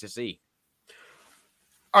Ullmark to see.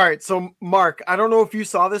 All right, so Mark, I don't know if you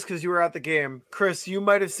saw this because you were at the game. Chris, you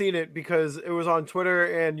might have seen it because it was on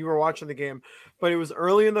Twitter and you were watching the game. But it was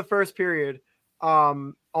early in the first period.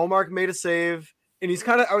 Ullmark made a save, and he's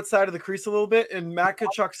kind of outside of the crease a little bit, and Matt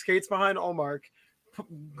Tkachuk skates behind Ullmark,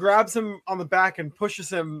 grabs him on the back, and pushes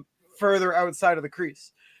him further outside of the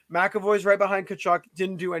crease. McAvoy's right behind Tkachuk,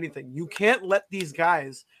 didn't do anything. You can't let these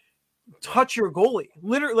guys touch your goalie,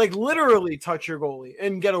 literally touch your goalie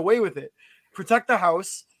and get away with it. Protect the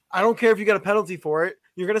house. I don't care if you get a penalty for it.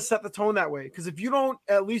 You're going to set the tone that way. Because if you don't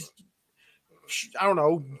at least, I don't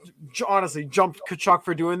know, honestly, jump Tkachuk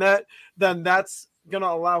for doing that, then that's going to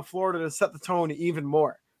allow Florida to set the tone even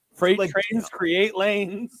more. Freight trains create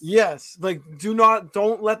lanes. Yes.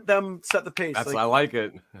 Don't let them set the pace. I like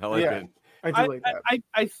it. I like it. I do like that.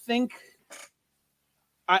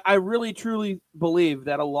 I really truly believe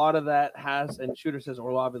that a lot of that has, and Shooter says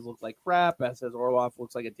Orlov has looked like crap. Beth says Orlov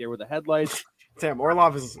looks like a deer with the headlights. Damn,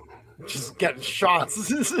 Orlov is just getting shots.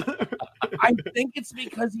 I think it's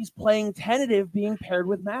because he's playing tentative, being paired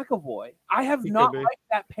with McAvoy. I have not liked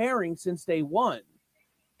that pairing since day one,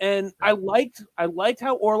 and I liked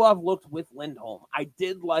how Orlov looked with Lindholm. I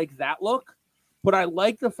did like that look, but I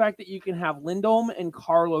like the fact that you can have Lindholm and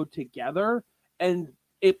Carlo together, and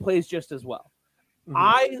it plays just as well. Mm-hmm.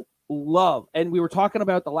 I love, and we were talking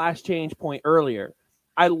about the last change point earlier.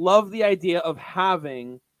 I love the idea of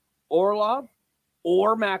having Orlov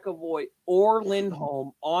or McAvoy or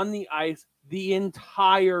Lindholm on the ice the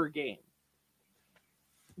entire game.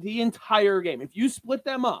 The entire game. If you split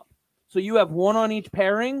them up, so you have one on each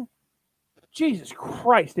pairing, Jesus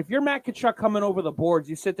Christ. If you're Matt Tkachuk coming over the boards,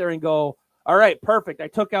 you sit there and go, all right, perfect. I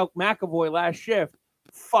took out McAvoy last shift.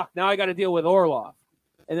 Fuck, now I got to deal with Orlov.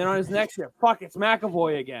 And then on his next shift, fuck, it's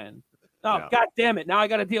McAvoy again. Oh, yeah. God damn it. Now I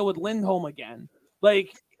got to deal with Lindholm again.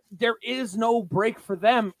 Like, there is no break for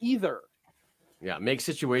them either. Yeah, make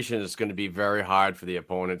situation is going to be very hard for the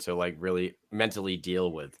opponent to, like, really mentally deal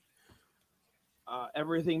with.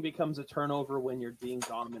 Everything becomes a turnover when you're being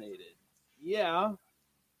dominated. Yeah,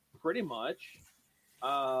 pretty much.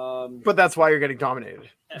 But that's why you're getting dominated.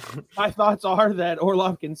 My thoughts are that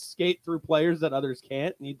Orlov can skate through players that others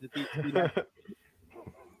can't. Need to be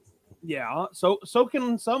Yeah, so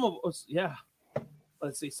can some of us. Yeah,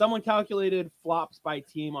 let's see. Someone calculated flops by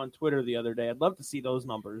team on Twitter the other day. I'd love to see those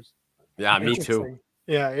numbers. Yeah, me too.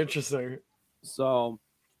 Yeah, interesting. So,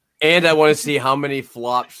 and I want to see how many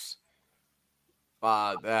flops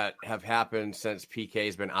that have happened since PK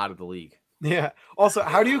has been out of the league. Yeah. Also,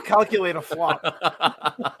 how do you calculate a flop?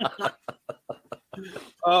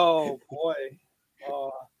 Oh boy.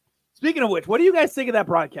 Speaking of which, what do you guys think of that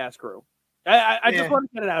broadcast crew? I just want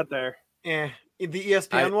to get it out there. Yeah, the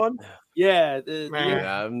ESPN one. Yeah,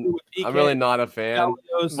 I'm really not a fan.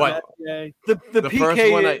 But the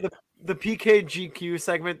PK the PK GQ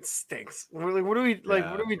segment stinks. What are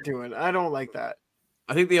we doing? I don't like that.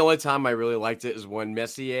 I think the only time I really liked it is when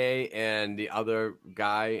Messier and the other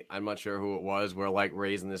guy, I'm not sure who it was, were like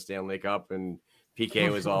raising the Stanley Cup, and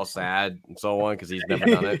PK was all sad and so on because he's never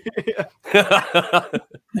done it.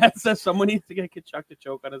 That says someone needs to get Tkachuk to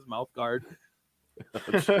choke on his mouth guard.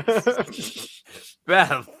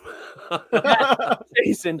 Bev.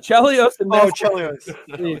 Jason, Chelios, and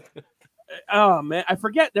Chelios. Oh man, I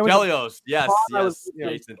forget. There was Chelios. Yes.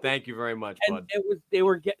 Jason, thank you very much, and bud. They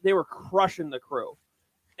were crushing the crew.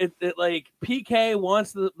 It like PK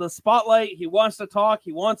wants the spotlight. He wants to talk.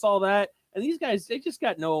 He wants all that. And these guys, they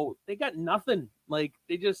got nothing. Like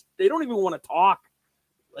they don't even want to talk.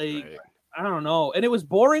 Like right. I don't know. And it was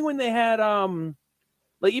boring when they had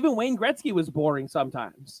like even Wayne Gretzky was boring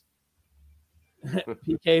sometimes.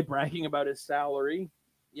 PK bragging about his salary.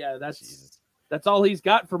 Yeah, that's all he's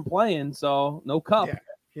got from playing. So no cup. Yeah,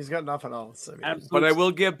 he's got nothing else. But I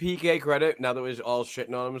will give PK credit now that we're all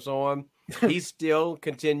shitting on him and so on. He still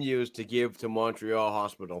continues to give to Montreal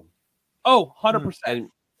Hospital. Oh, 100%.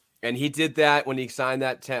 And he did that when he signed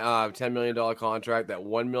that $10 million contract. That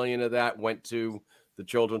 $1 million of that went to the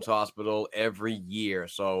Children's Hospital every year.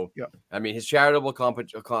 So, yeah. I mean, his charitable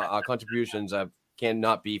contributions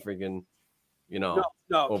cannot be freaking, no,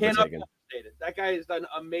 cannot be overstated. That guy has done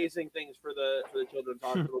amazing things for the Children's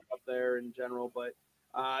Hospital up there in general, but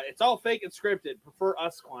it's all fake and scripted. Prefer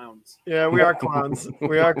us clowns. Yeah, we are clowns.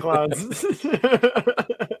 We are clowns.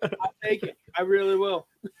 I'll take it. I really will.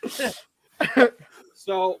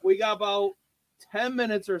 So we got about 10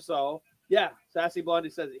 minutes or so. Yeah, Sassy Blondie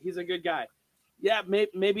says it. He's a good guy. Yeah,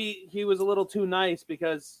 maybe he was a little too nice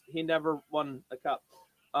because he never won a cup.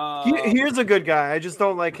 He's a good guy. I just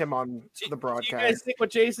don't like him on the broadcast. Do you guys think what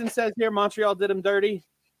Jason says here, Montreal did him dirty?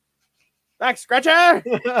 Back scratcher!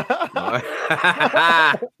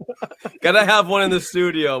 Gotta have one in the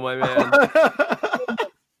studio, my man.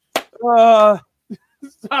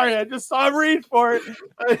 Sorry, I just saw him read for it.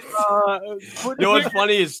 You know what's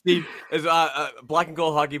funny is Steve is Black and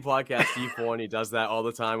Gold Hockey Podcast. Steve Forney does that all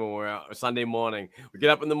the time when we're out Sunday morning. We get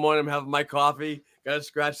up in the morning, have my coffee, gotta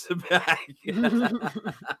scratch the back.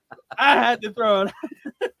 I had to throw it.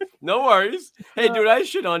 No worries. Hey, dude, I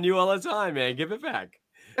shit on you all the time, man. Give it back.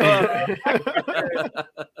 Do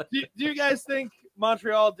you guys think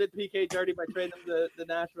Montreal did PK dirty by trading him to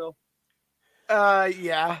Nashville?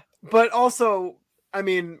 Yeah, but also, I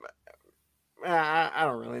mean, I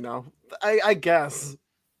don't really know. I guess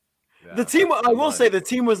the team. I will say the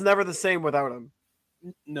team was never the same without him.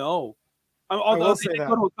 No, although they didn't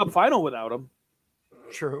go to a cup final without him.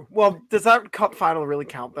 True. Well, does that cup final really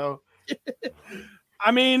count though?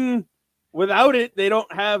 I mean, without it, they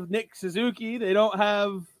don't have Nick Suzuki. They don't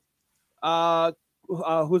have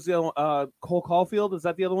who's the other Cole Caulfield? Is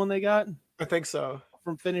that the other one they got? I think so.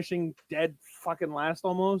 From finishing dead fucking last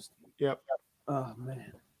almost. Yep. Oh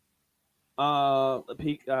man.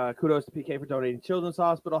 Kudos to PK for donating Children's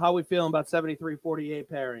Hospital. How are we feeling about 73-48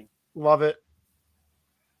 pairing? Love it.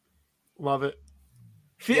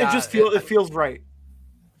 It feels right.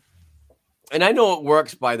 And I know it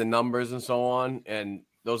works by the numbers and so on, and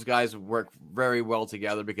those guys work very well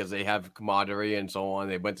together because they have camaraderie and so on.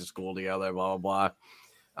 They went to school together, blah blah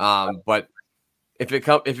blah. But if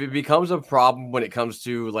it becomes a problem when it comes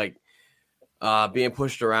to like being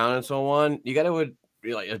pushed around and so on, you got to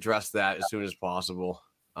address that as soon as possible.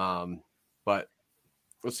 But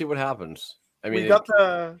we'll see what happens. I mean, we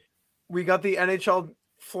got the NHL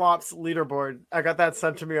flops leaderboard. I got that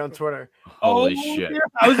sent to me on Twitter. Holy shit!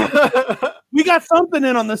 We got something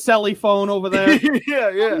in on the celly phone over there.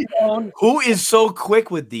 yeah. Who is so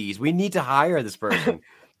quick with these? We need to hire this person.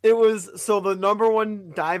 It was the number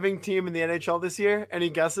one diving team in the NHL this year. Any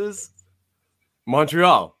guesses?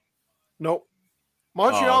 Montreal. Nope.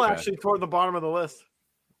 Montreal actually toward the bottom of the list.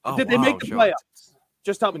 Did they make the playoffs?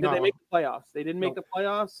 Just tell me, did they make the playoffs? They didn't make the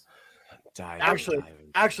playoffs?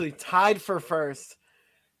 Actually tied for first.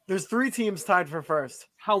 There's 3 teams tied for first.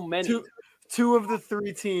 How many? Two of the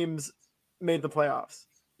 3 teams made the playoffs.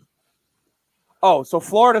 Oh, so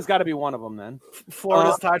Florida's got to be one of them then.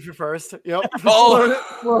 Florida's tied for first. Yep.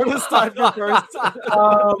 Florida's tied for first.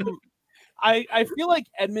 I feel like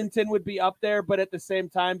Edmonton would be up there, but at the same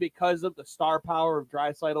time, because of the star power of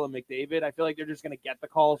Draisaitl and McDavid, I feel like they're just going to get the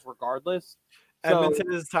calls regardless.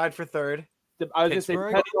 Edmonton is tied for third. I was going to say,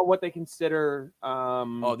 depending on what they consider. These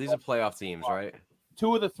are playoff teams, right?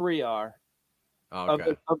 2 of the 3 are.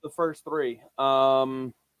 Okay. Of the first 3.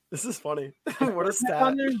 This is funny. What a stat.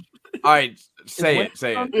 All right, say it.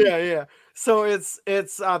 Yeah. So it's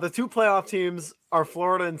the 2 playoff teams are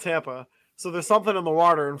Florida and Tampa. So there's something in the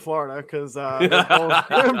water in Florida because they're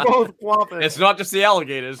both flopping. It's not just the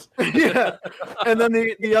alligators. Yeah. And then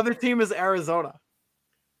the other team is Arizona.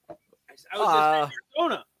 I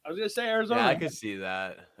was going to say Arizona. Yeah, I could see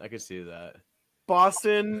that.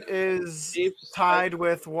 Boston is tied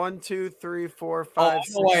with 1, 2, 3, 4, 5. I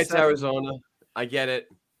know why it's Arizona. I get it.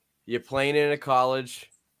 You're playing in a college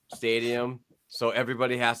stadium, so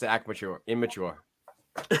everybody has to act immature.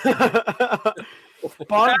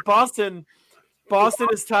 Boston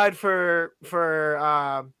is tied for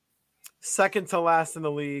second to last in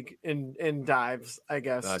the league in dives, I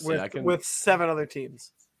guess, with 7 other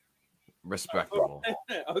teams. Respectable.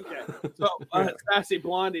 Okay. So Sassy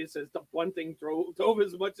Blondie says the Bunting drove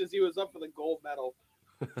as much as he was up for the gold medal.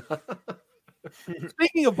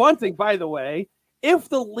 Speaking of Bunting, by the way, if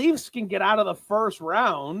the Leafs can get out of the first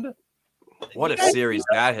round, what a series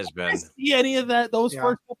that has been. See any of those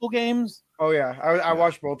first couple games? Oh yeah, I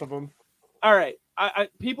watched both of them. All right,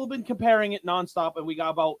 people have been comparing it nonstop, and we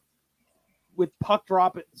got about with puck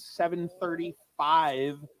drop at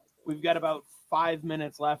 7:35. We've got about 5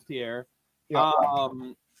 minutes left here. Yeah.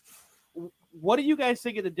 What do you guys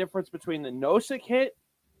think of the difference between the Nosek hit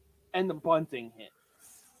and the Bunting hit?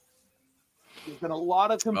 There's been a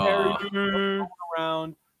lot of comparison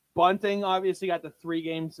around. Bunting obviously got the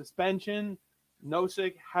 3-game suspension.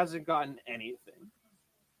 Nosek hasn't gotten anything.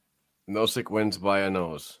 Nosek wins by a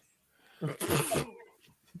nose.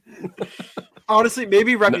 Honestly,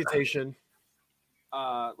 maybe reputation.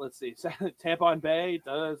 Let's see. Tampon Bay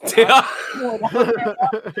does.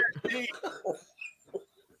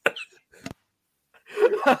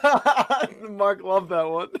 Mark loved that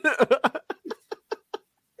one.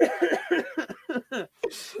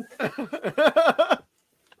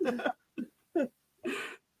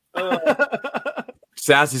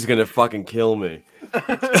 Sassy's gonna fucking kill me.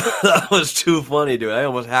 That was too funny, dude. I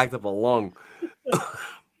almost hacked up a lung.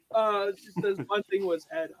 Just says Bunting was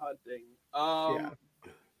head hunting.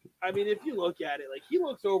 I mean, if you look at it, like he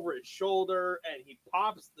looks over his shoulder and he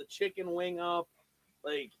pops the chicken wing up.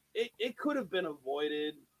 Like it could have been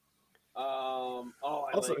avoided. I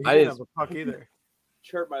didn't have a puck either.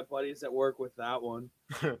 Chirp my buddies at work with that one.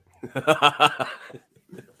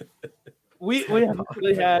 we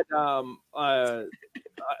actually had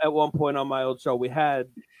at one point on my old show we had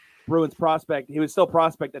Bruin's prospect. He was still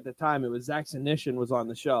prospect at the time. It was Zach Sinishin was on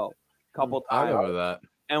the show a couple times. I remember that.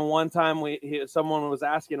 And one time someone was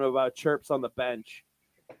asking him about chirps on the bench.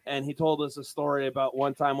 And he told us a story about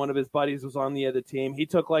one time one of his buddies was on the other team. He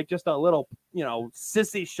took like just a little,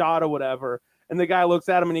 sissy shot or whatever. And the guy looks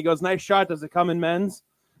at him and he goes, "Nice shot. Does it come in men's?"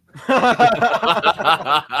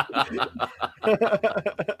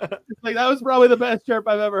 Like, that was probably the best chirp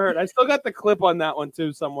I've ever heard. I still got the clip on that one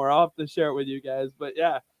too somewhere. I'll have to share it with you guys. But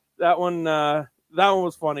yeah, that one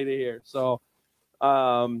was funny to hear. So,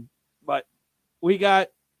 but we got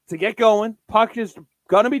to get going. Puck is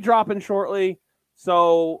gonna be dropping shortly.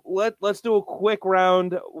 So let's do a quick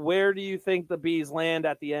round. Where do you think the Bees land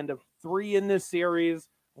at the end of 3 in this series?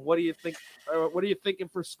 What do you think? What are you thinking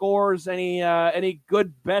for scores? Any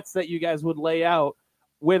good bets that you guys would lay out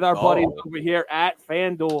with our buddies over here at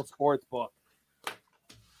FanDuel Sportsbook?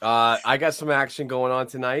 I got some action going on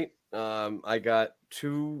tonight. I got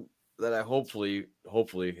 2 that I hopefully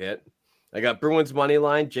hit. I got Bruins money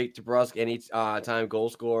line, Jake DeBrusk anytime goal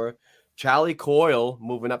scorer, Charlie Coyle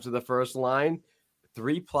moving up to the first line,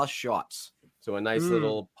 3+ shots. So a nice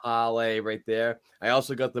little parlay right there. I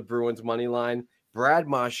also got the Bruins money line, Brad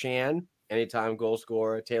Marchand anytime goal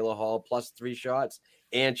scorer, Taylor Hall +3 shots,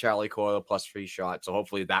 and Charlie Coyle +3 shots. So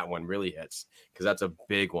hopefully that one really hits because that's a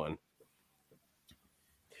big one.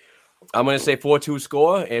 I'm going to say 4-2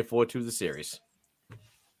 score and 4-2 the series.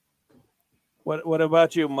 What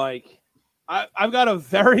about you, Mike? I've got a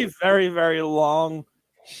very, very, very long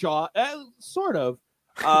shot, sort of.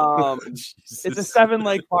 It's a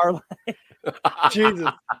 7-leg parlay. Jesus.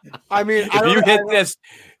 I mean,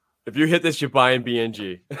 if you hit this, you're buying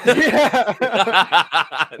BNG.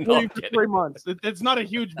 Yeah. No, for 3 months. It's not a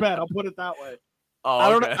huge bet. I'll put it that way.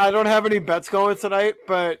 Oh, okay. I don't have any bets going tonight,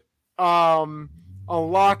 but a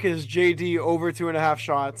lock is JD over 2.5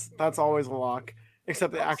 shots. That's always a lock,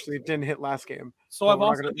 except it actually didn't hit last game. So I've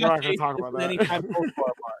we're not going to talk about that. Anytime goal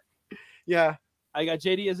scorer, Mark. Yeah. I got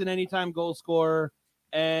JD as an anytime goal scorer,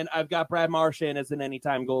 and I've got Brad Marchand as an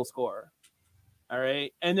anytime goal scorer. All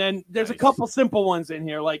right. And then there's a couple simple ones in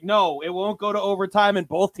here, like, no, it won't go to overtime and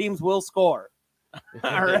both teams will score.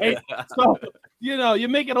 All right. So, you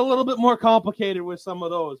make it a little bit more complicated with some of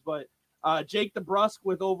those. But Jake DeBrusk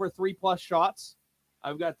with over 3+ shots.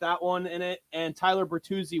 I've got that one in it. And Tyler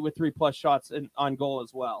Bertuzzi with 3+ shots on goal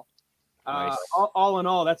as well. Nice. All in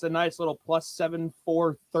all, that's a nice little +7,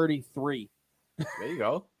 433. There you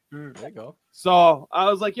go. There you go. So I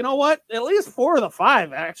was like, you know what? At least 4 of the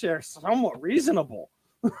 5 actually are somewhat reasonable.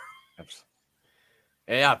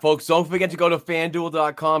 Yeah, folks, don't forget to go to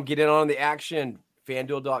FanDuel.com. Get in on the action.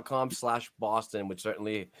 FanDuel.com/Boston would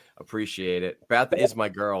certainly appreciate it. Beth is my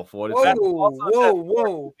girl. Whoa.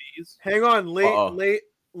 Hang on. Late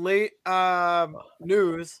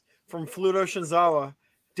news from Fluto Shinzawa.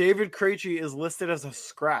 David Krejci is listed as a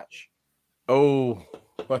scratch. Oh,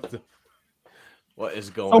 what is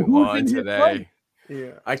going on today?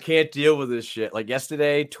 Yeah, I can't deal with this shit. Like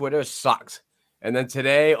yesterday, Twitter sucked. And then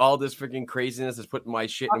today, all this freaking craziness is putting my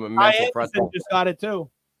shit in a mental pretzel. Just got it too.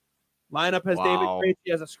 Lineup has David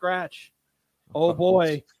Krejci as a scratch. Oh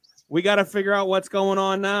boy, we got to figure out what's going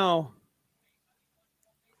on now.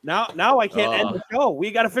 Now I can't end the show.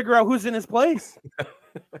 We got to figure out who's in his place.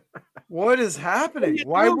 What is happening?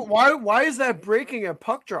 Why is that breaking a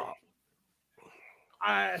puck drop?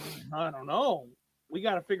 I don't know. We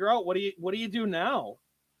got to figure out what do you do now?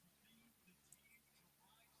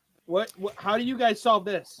 What how do you guys solve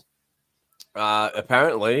this?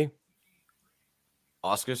 Apparently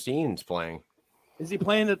Oscar Steen's playing. Is he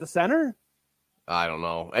playing at the center? I don't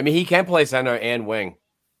know. I mean, he can play center and wing.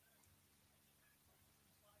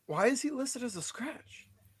 Why is he listed as a scratch?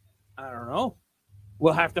 I don't know.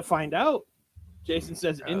 We'll have to find out. Jason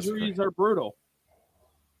says injuries are brutal.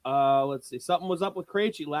 Let's see. Something was up with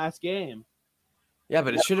Krejci last game. Yeah,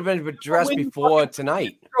 but it should have been addressed before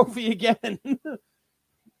tonight. Trophy again.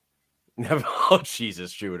 Never. Oh,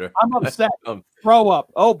 Jesus, Shooter. I'm upset. Throw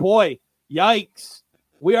up. Oh, boy. Yikes.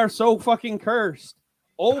 We are so fucking cursed.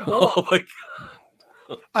 Oh, boy. Oh, my God.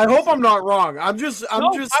 I hope I'm not wrong. I'm just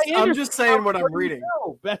saying what I'm reading.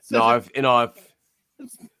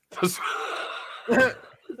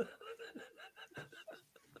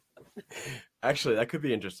 Actually, that could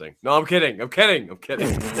be interesting. No, I'm kidding.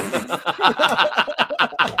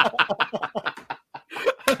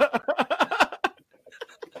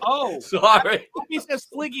 Oh, sorry. He says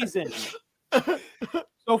Fliggy's in.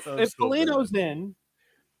 So if Foligno's in,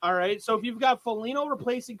 all right. So if you've got Foligno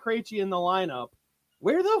replacing Krejci in the lineup,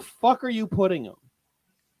 where the fuck are you putting him?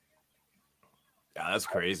 Yeah, that's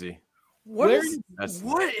crazy. What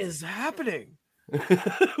is happening?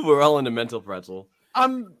 We're all in a mental pretzel.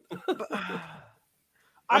 Because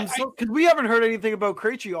we haven't heard anything about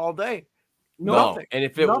Krejci all day. No. And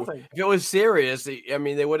if it was serious, I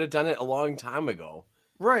mean, they would have done it a long time ago.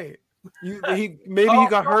 Right. He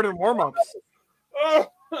got hurt in warmups.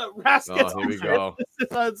 Rask gets here we go.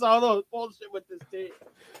 It's all those bullshit with this team.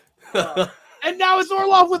 And now it's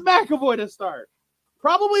Orlov with McAvoy to start.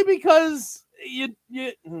 Probably because I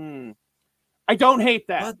don't hate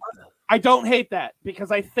that. I don't hate that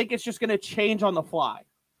because I think it's just going to change on the fly.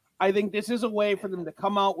 I think this is a way for them to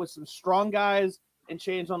come out with some strong guys and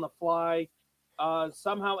change on the fly.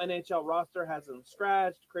 Somehow NHL roster has them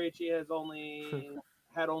scratched. Krejci has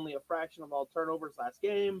had only a fraction of all turnovers last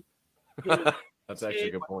game. That's actually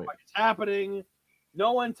a good point. What's happening?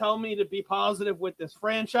 No one tell me to be positive with this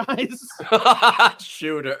franchise.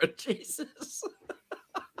 Shooter. Jesus.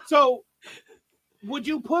 So, would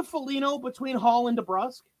you put Foligno between Hall and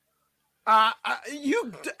DeBrusk?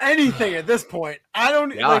 Anything at this point. I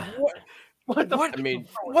don't like what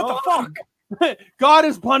the fuck? God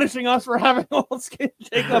is punishing us for having old skin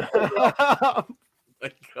Jacob. Oh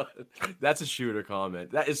my God. That's a shooter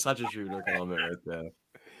comment. That is such a shooter comment right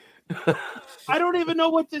there. I don't even know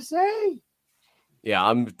what to say. Yeah,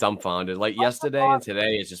 I'm dumbfounded. Like yesterday and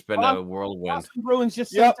today, it's just been a whirlwind. Bruins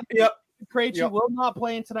just said Krejci will not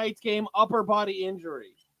play in tonight's game, upper body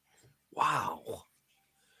injury. Wow.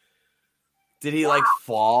 Did he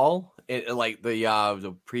fall in like the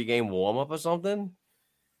pregame warm up or something?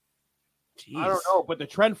 Jeez. I don't know, but the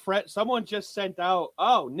Trent someone just sent out.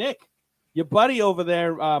 Oh, Nick, your buddy over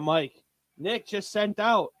there, Mike. Nick just sent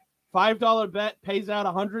out $5 bet pays out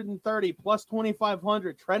 130 plus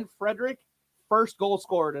 2,500. Trent Frederick, first goal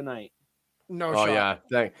scorer tonight. No shot.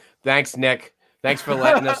 Yeah, thanks, Nick. Thanks for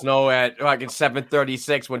letting us know at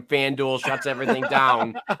 7:36 when FanDuel shuts everything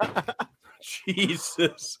down.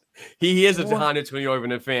 Jesus. He is a Honda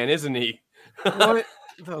Toyota fan, isn't he? What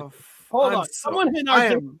the Hold on. Someone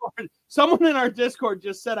in our Discord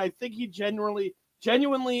just said I think he genuinely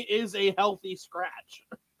is a healthy scratch.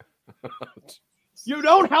 You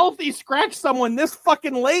don't healthy scratch someone this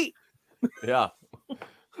fucking late. Yeah.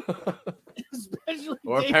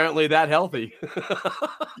 Apparently that healthy.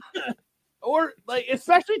 Or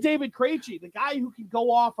especially David Krejci, the guy who can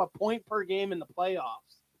go off a point per game in the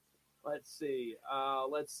playoffs. Let's see. I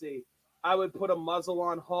would put a muzzle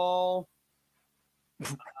on Hall.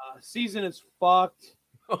 Season is fucked.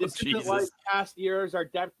 This isn't like past years. Our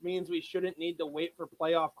depth means we shouldn't need to wait for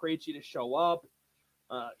playoff Krejci to show up.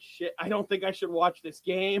 Shit, I don't think I should watch this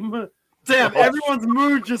game. Damn, everyone's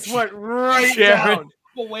mood just went right down.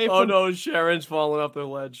 No, Sharon's falling off the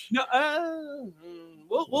ledge. No,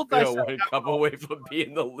 we'll dissect one cup away from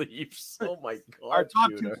being the Leafs. Oh my God! Our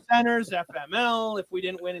top two centers, FML. If we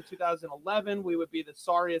didn't win in 2011, we would be the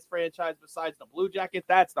sorriest franchise besides the Blue Jackets.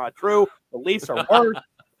 That's not true. The Leafs are worse.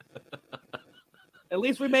 At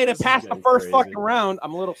least we made it past the first fucking round.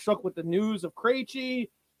 I'm a little shook with the news of Krejci.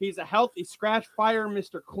 He's a healthy scratch fire,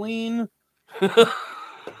 Mr. Clean.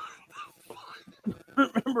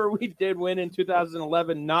 Remember, we did win in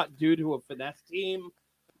 2011, not due to a finesse team.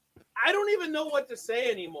 I don't even know what to say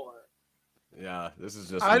anymore. Yeah, this is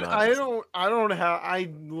just. I literally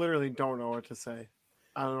don't know what to say.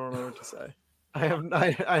 I don't know what to say. I have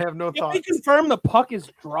no thoughts. We confirm the puck is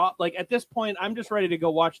dropped. At this point, I'm just ready to go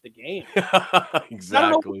watch the game. Exactly. I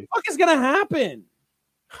don't know what the fuck is gonna happen.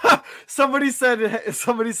 Somebody said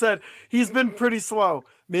he's been pretty slow.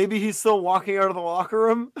 Maybe he's still walking out of the locker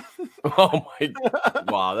room. Oh my God.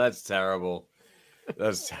 Wow, that's terrible.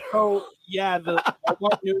 That's terrible. So yeah, the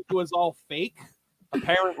news was all fake.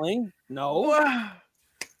 Apparently, no.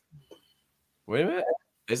 Wait a minute.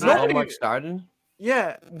 Isn't that much started?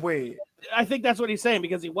 Yeah. Wait. I think that's what he's saying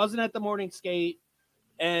because he wasn't at the morning skate,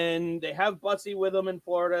 and they have Bussy with him in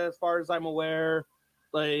Florida, as far as I'm aware.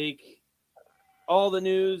 All the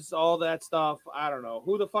news, all that stuff. I don't know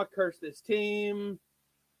who the fuck cursed this team.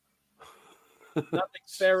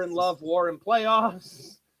 Nothing's fair in love, war, and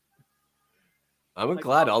playoffs. I'm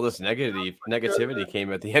glad all this negativity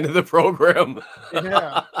came at the end of the program.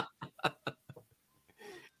 Yeah.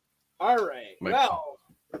 All right. Well,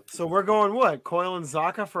 so we're going what? Coyle and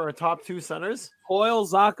Zaka for our top two centers? Coyle,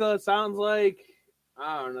 Zaka, sounds like.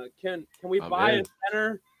 I don't know. Can we buy a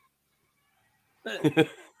center?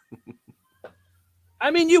 I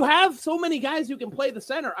mean, you have so many guys who can play the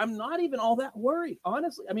center. I'm not even all that worried,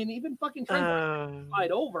 honestly. I mean, even fucking Trent slide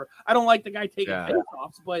over. I don't like the guy taking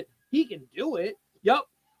face-offs, but he can do it. Yep.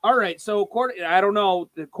 All right. So, I don't know.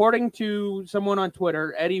 According to someone on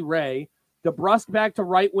Twitter, Eddie Ray, DeBrusk back to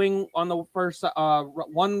right wing on the first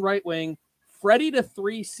one right wing, Freddie to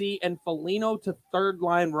 3C, and Foligno to third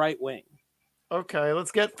line right wing. Okay,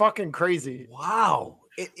 let's get fucking crazy. Wow.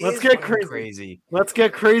 Let's get crazy. Let's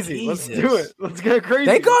get crazy. Jesus. Let's do it. Let's get crazy.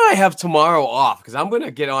 Thank God I have tomorrow off because I'm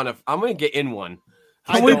gonna get in one.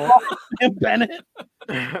 Can we borrow Sam Bennett?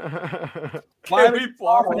 Can we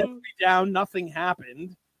borrow him? Down, nothing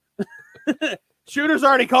happened. Shooter's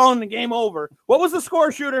already calling the game over. What was the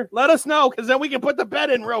score, Shooter? Let us know, because then we can put the bet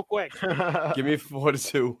in real quick. Give me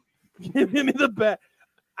 4-2. Give me the bet.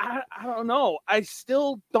 I don't know. I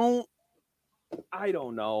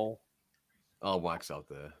don't know. I'll wax out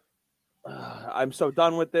there. I'm so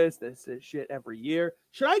done with this. This is shit every year.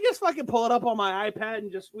 Should I just fucking pull it up on my iPad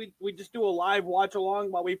and we just do a live watch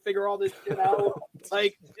along while we figure all this shit out?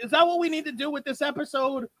 Like, is that what we need to do with this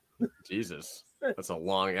episode? Jesus, that's a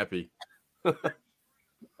long epi.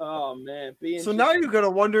 Oh man. So now you're gonna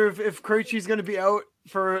wonder if Krejci's gonna be out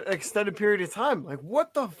for an extended period of time. Like,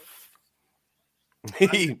 what the?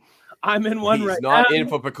 I'm in one right now. He's not in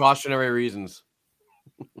for precautionary reasons.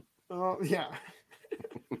 Oh yeah.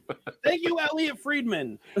 Thank you, Elliot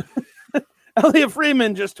Friedman. Elliot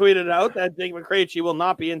Friedman just tweeted out that David Krejci will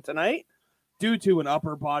not be in tonight due to an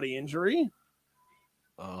upper body injury.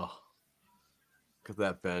 Oh, look at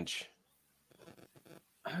that bench.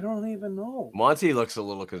 I don't even know. Monty looks a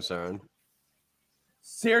little concerned.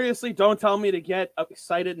 Seriously, don't tell me to get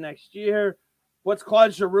excited next year. What's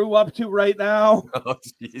Claude Giroux up to right now? Oh,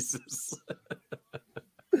 Jesus.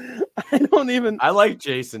 I don't even. I like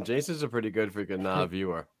Jason. Jason's a pretty good freaking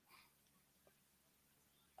viewer.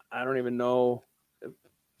 I don't even know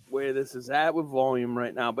where this is at with volume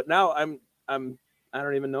right now. But now I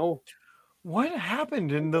don't even know. What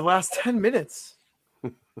happened in the last 10 minutes?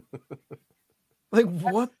 Like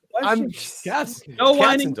what? I'm just cats. No Cats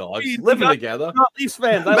whining and dogs breed. living together. Not Leafs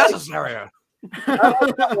fans. Necessary.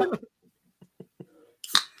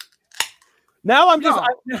 Now I'm just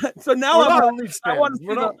so now I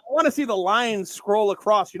want to see the lines scroll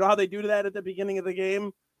across. You know how they do that at the beginning of the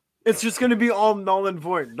game? It's just going to be all null and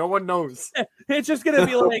void. No one knows. It's just going to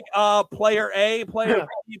be like player A, player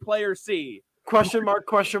B, player C. Question mark,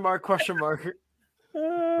 question mark, question mark.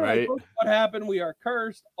 Right. What happened? We are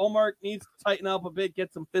cursed. Ullmark needs to tighten up a bit,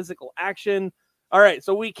 get some physical action. All right,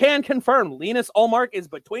 so we can confirm Linus Ullmark is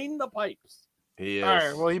between the pipes. He is. All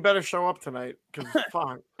right, well, he better show up tonight because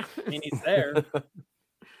fuck. I mean, he's there.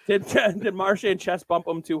 Did Marche and Chess bump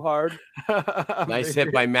him too hard? Nice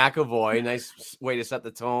hit by McAvoy. Nice way to set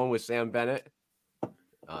the tone with Sam Bennett.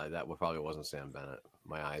 That probably wasn't Sam Bennett.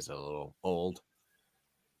 My eyes are a little old.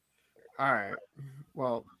 All right.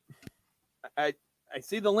 Well, I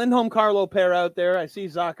see the Lindholm-Carlo pair out there. I see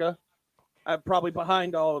Zacha. I'm probably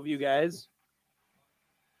behind all of you guys.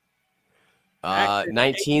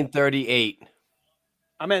 1938.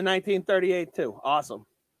 I'm at 1938 too. Awesome.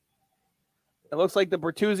 It looks like the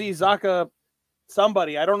Bertuzzi, Zacha,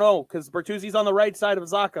 somebody. I don't know because Bertuzzi's on the right side of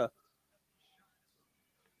Zacha.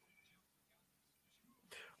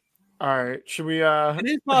 all right. Should we? It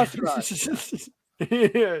is possible.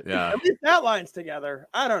 Yeah. At least that line's together.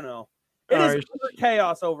 I don't know. It All is right.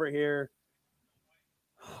 chaos over here.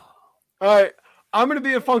 All right. I'm going to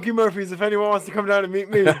be at Funky Murphy's if anyone wants to come down and meet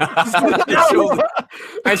me. Thanks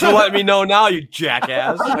for letting me know now, you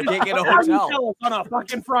jackass. I can't get a How do you hotel. tell us on a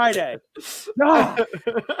fucking Friday? No.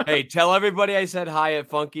 Hey, tell everybody I said hi at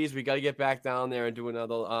Funky's. We got to get back down there and do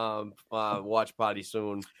another watch party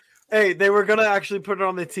soon. Hey, they were going to actually put it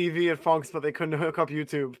on the TV at Funk's, but they couldn't hook up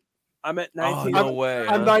YouTube. I'm at Oh, 19. no way.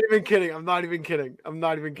 I'm huh? not even kidding. I'm not even kidding.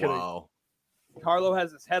 Wow. Carlo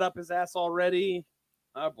has his head up his ass already.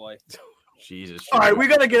 Oh boy. Jesus. All right, we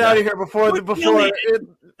got to get out of here before the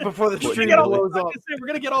stream blows up. We're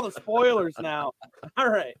gonna get all the spoilers now. All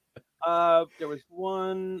right. There was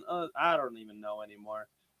one. I don't even know anymore.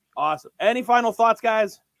 Awesome. Any final thoughts,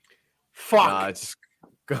 guys? Fuck.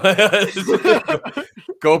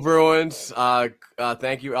 Go Bruins.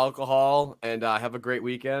 Thank you, alcohol, and have a great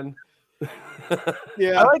weekend.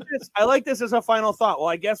 Yeah. I like this as a final thought. Well,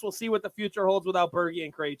 I guess we'll see what the future holds without Bergie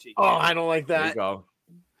and Krejci. Oh, I don't like There you that. go.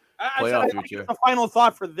 I Playoff think future. it's a final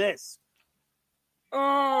thought for this.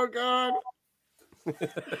 Oh God.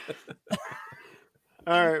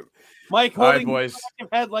 All right. Mike All right, holding boys. his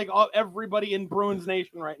head like everybody in Bruins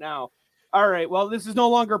Nation right now. All right. Well, this is no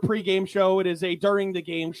longer a pregame show. It is a during the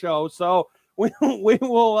game show. So we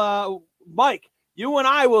will, Mike, you and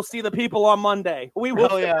I will see the people on Monday. We will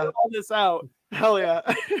figure all this out. Hell yeah.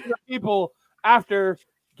 The people after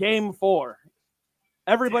game 4.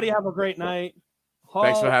 Everybody have a great night.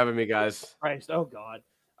 Thanks for having me, guys. Christ. Oh, God.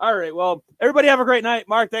 All right. Well, everybody have a great night.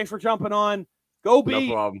 Mark, thanks for jumping on. Go Bees.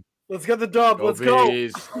 No problem. Let's get the dub. Go Let's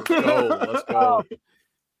Bees. go. Let's go.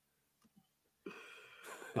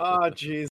 Oh, jeez.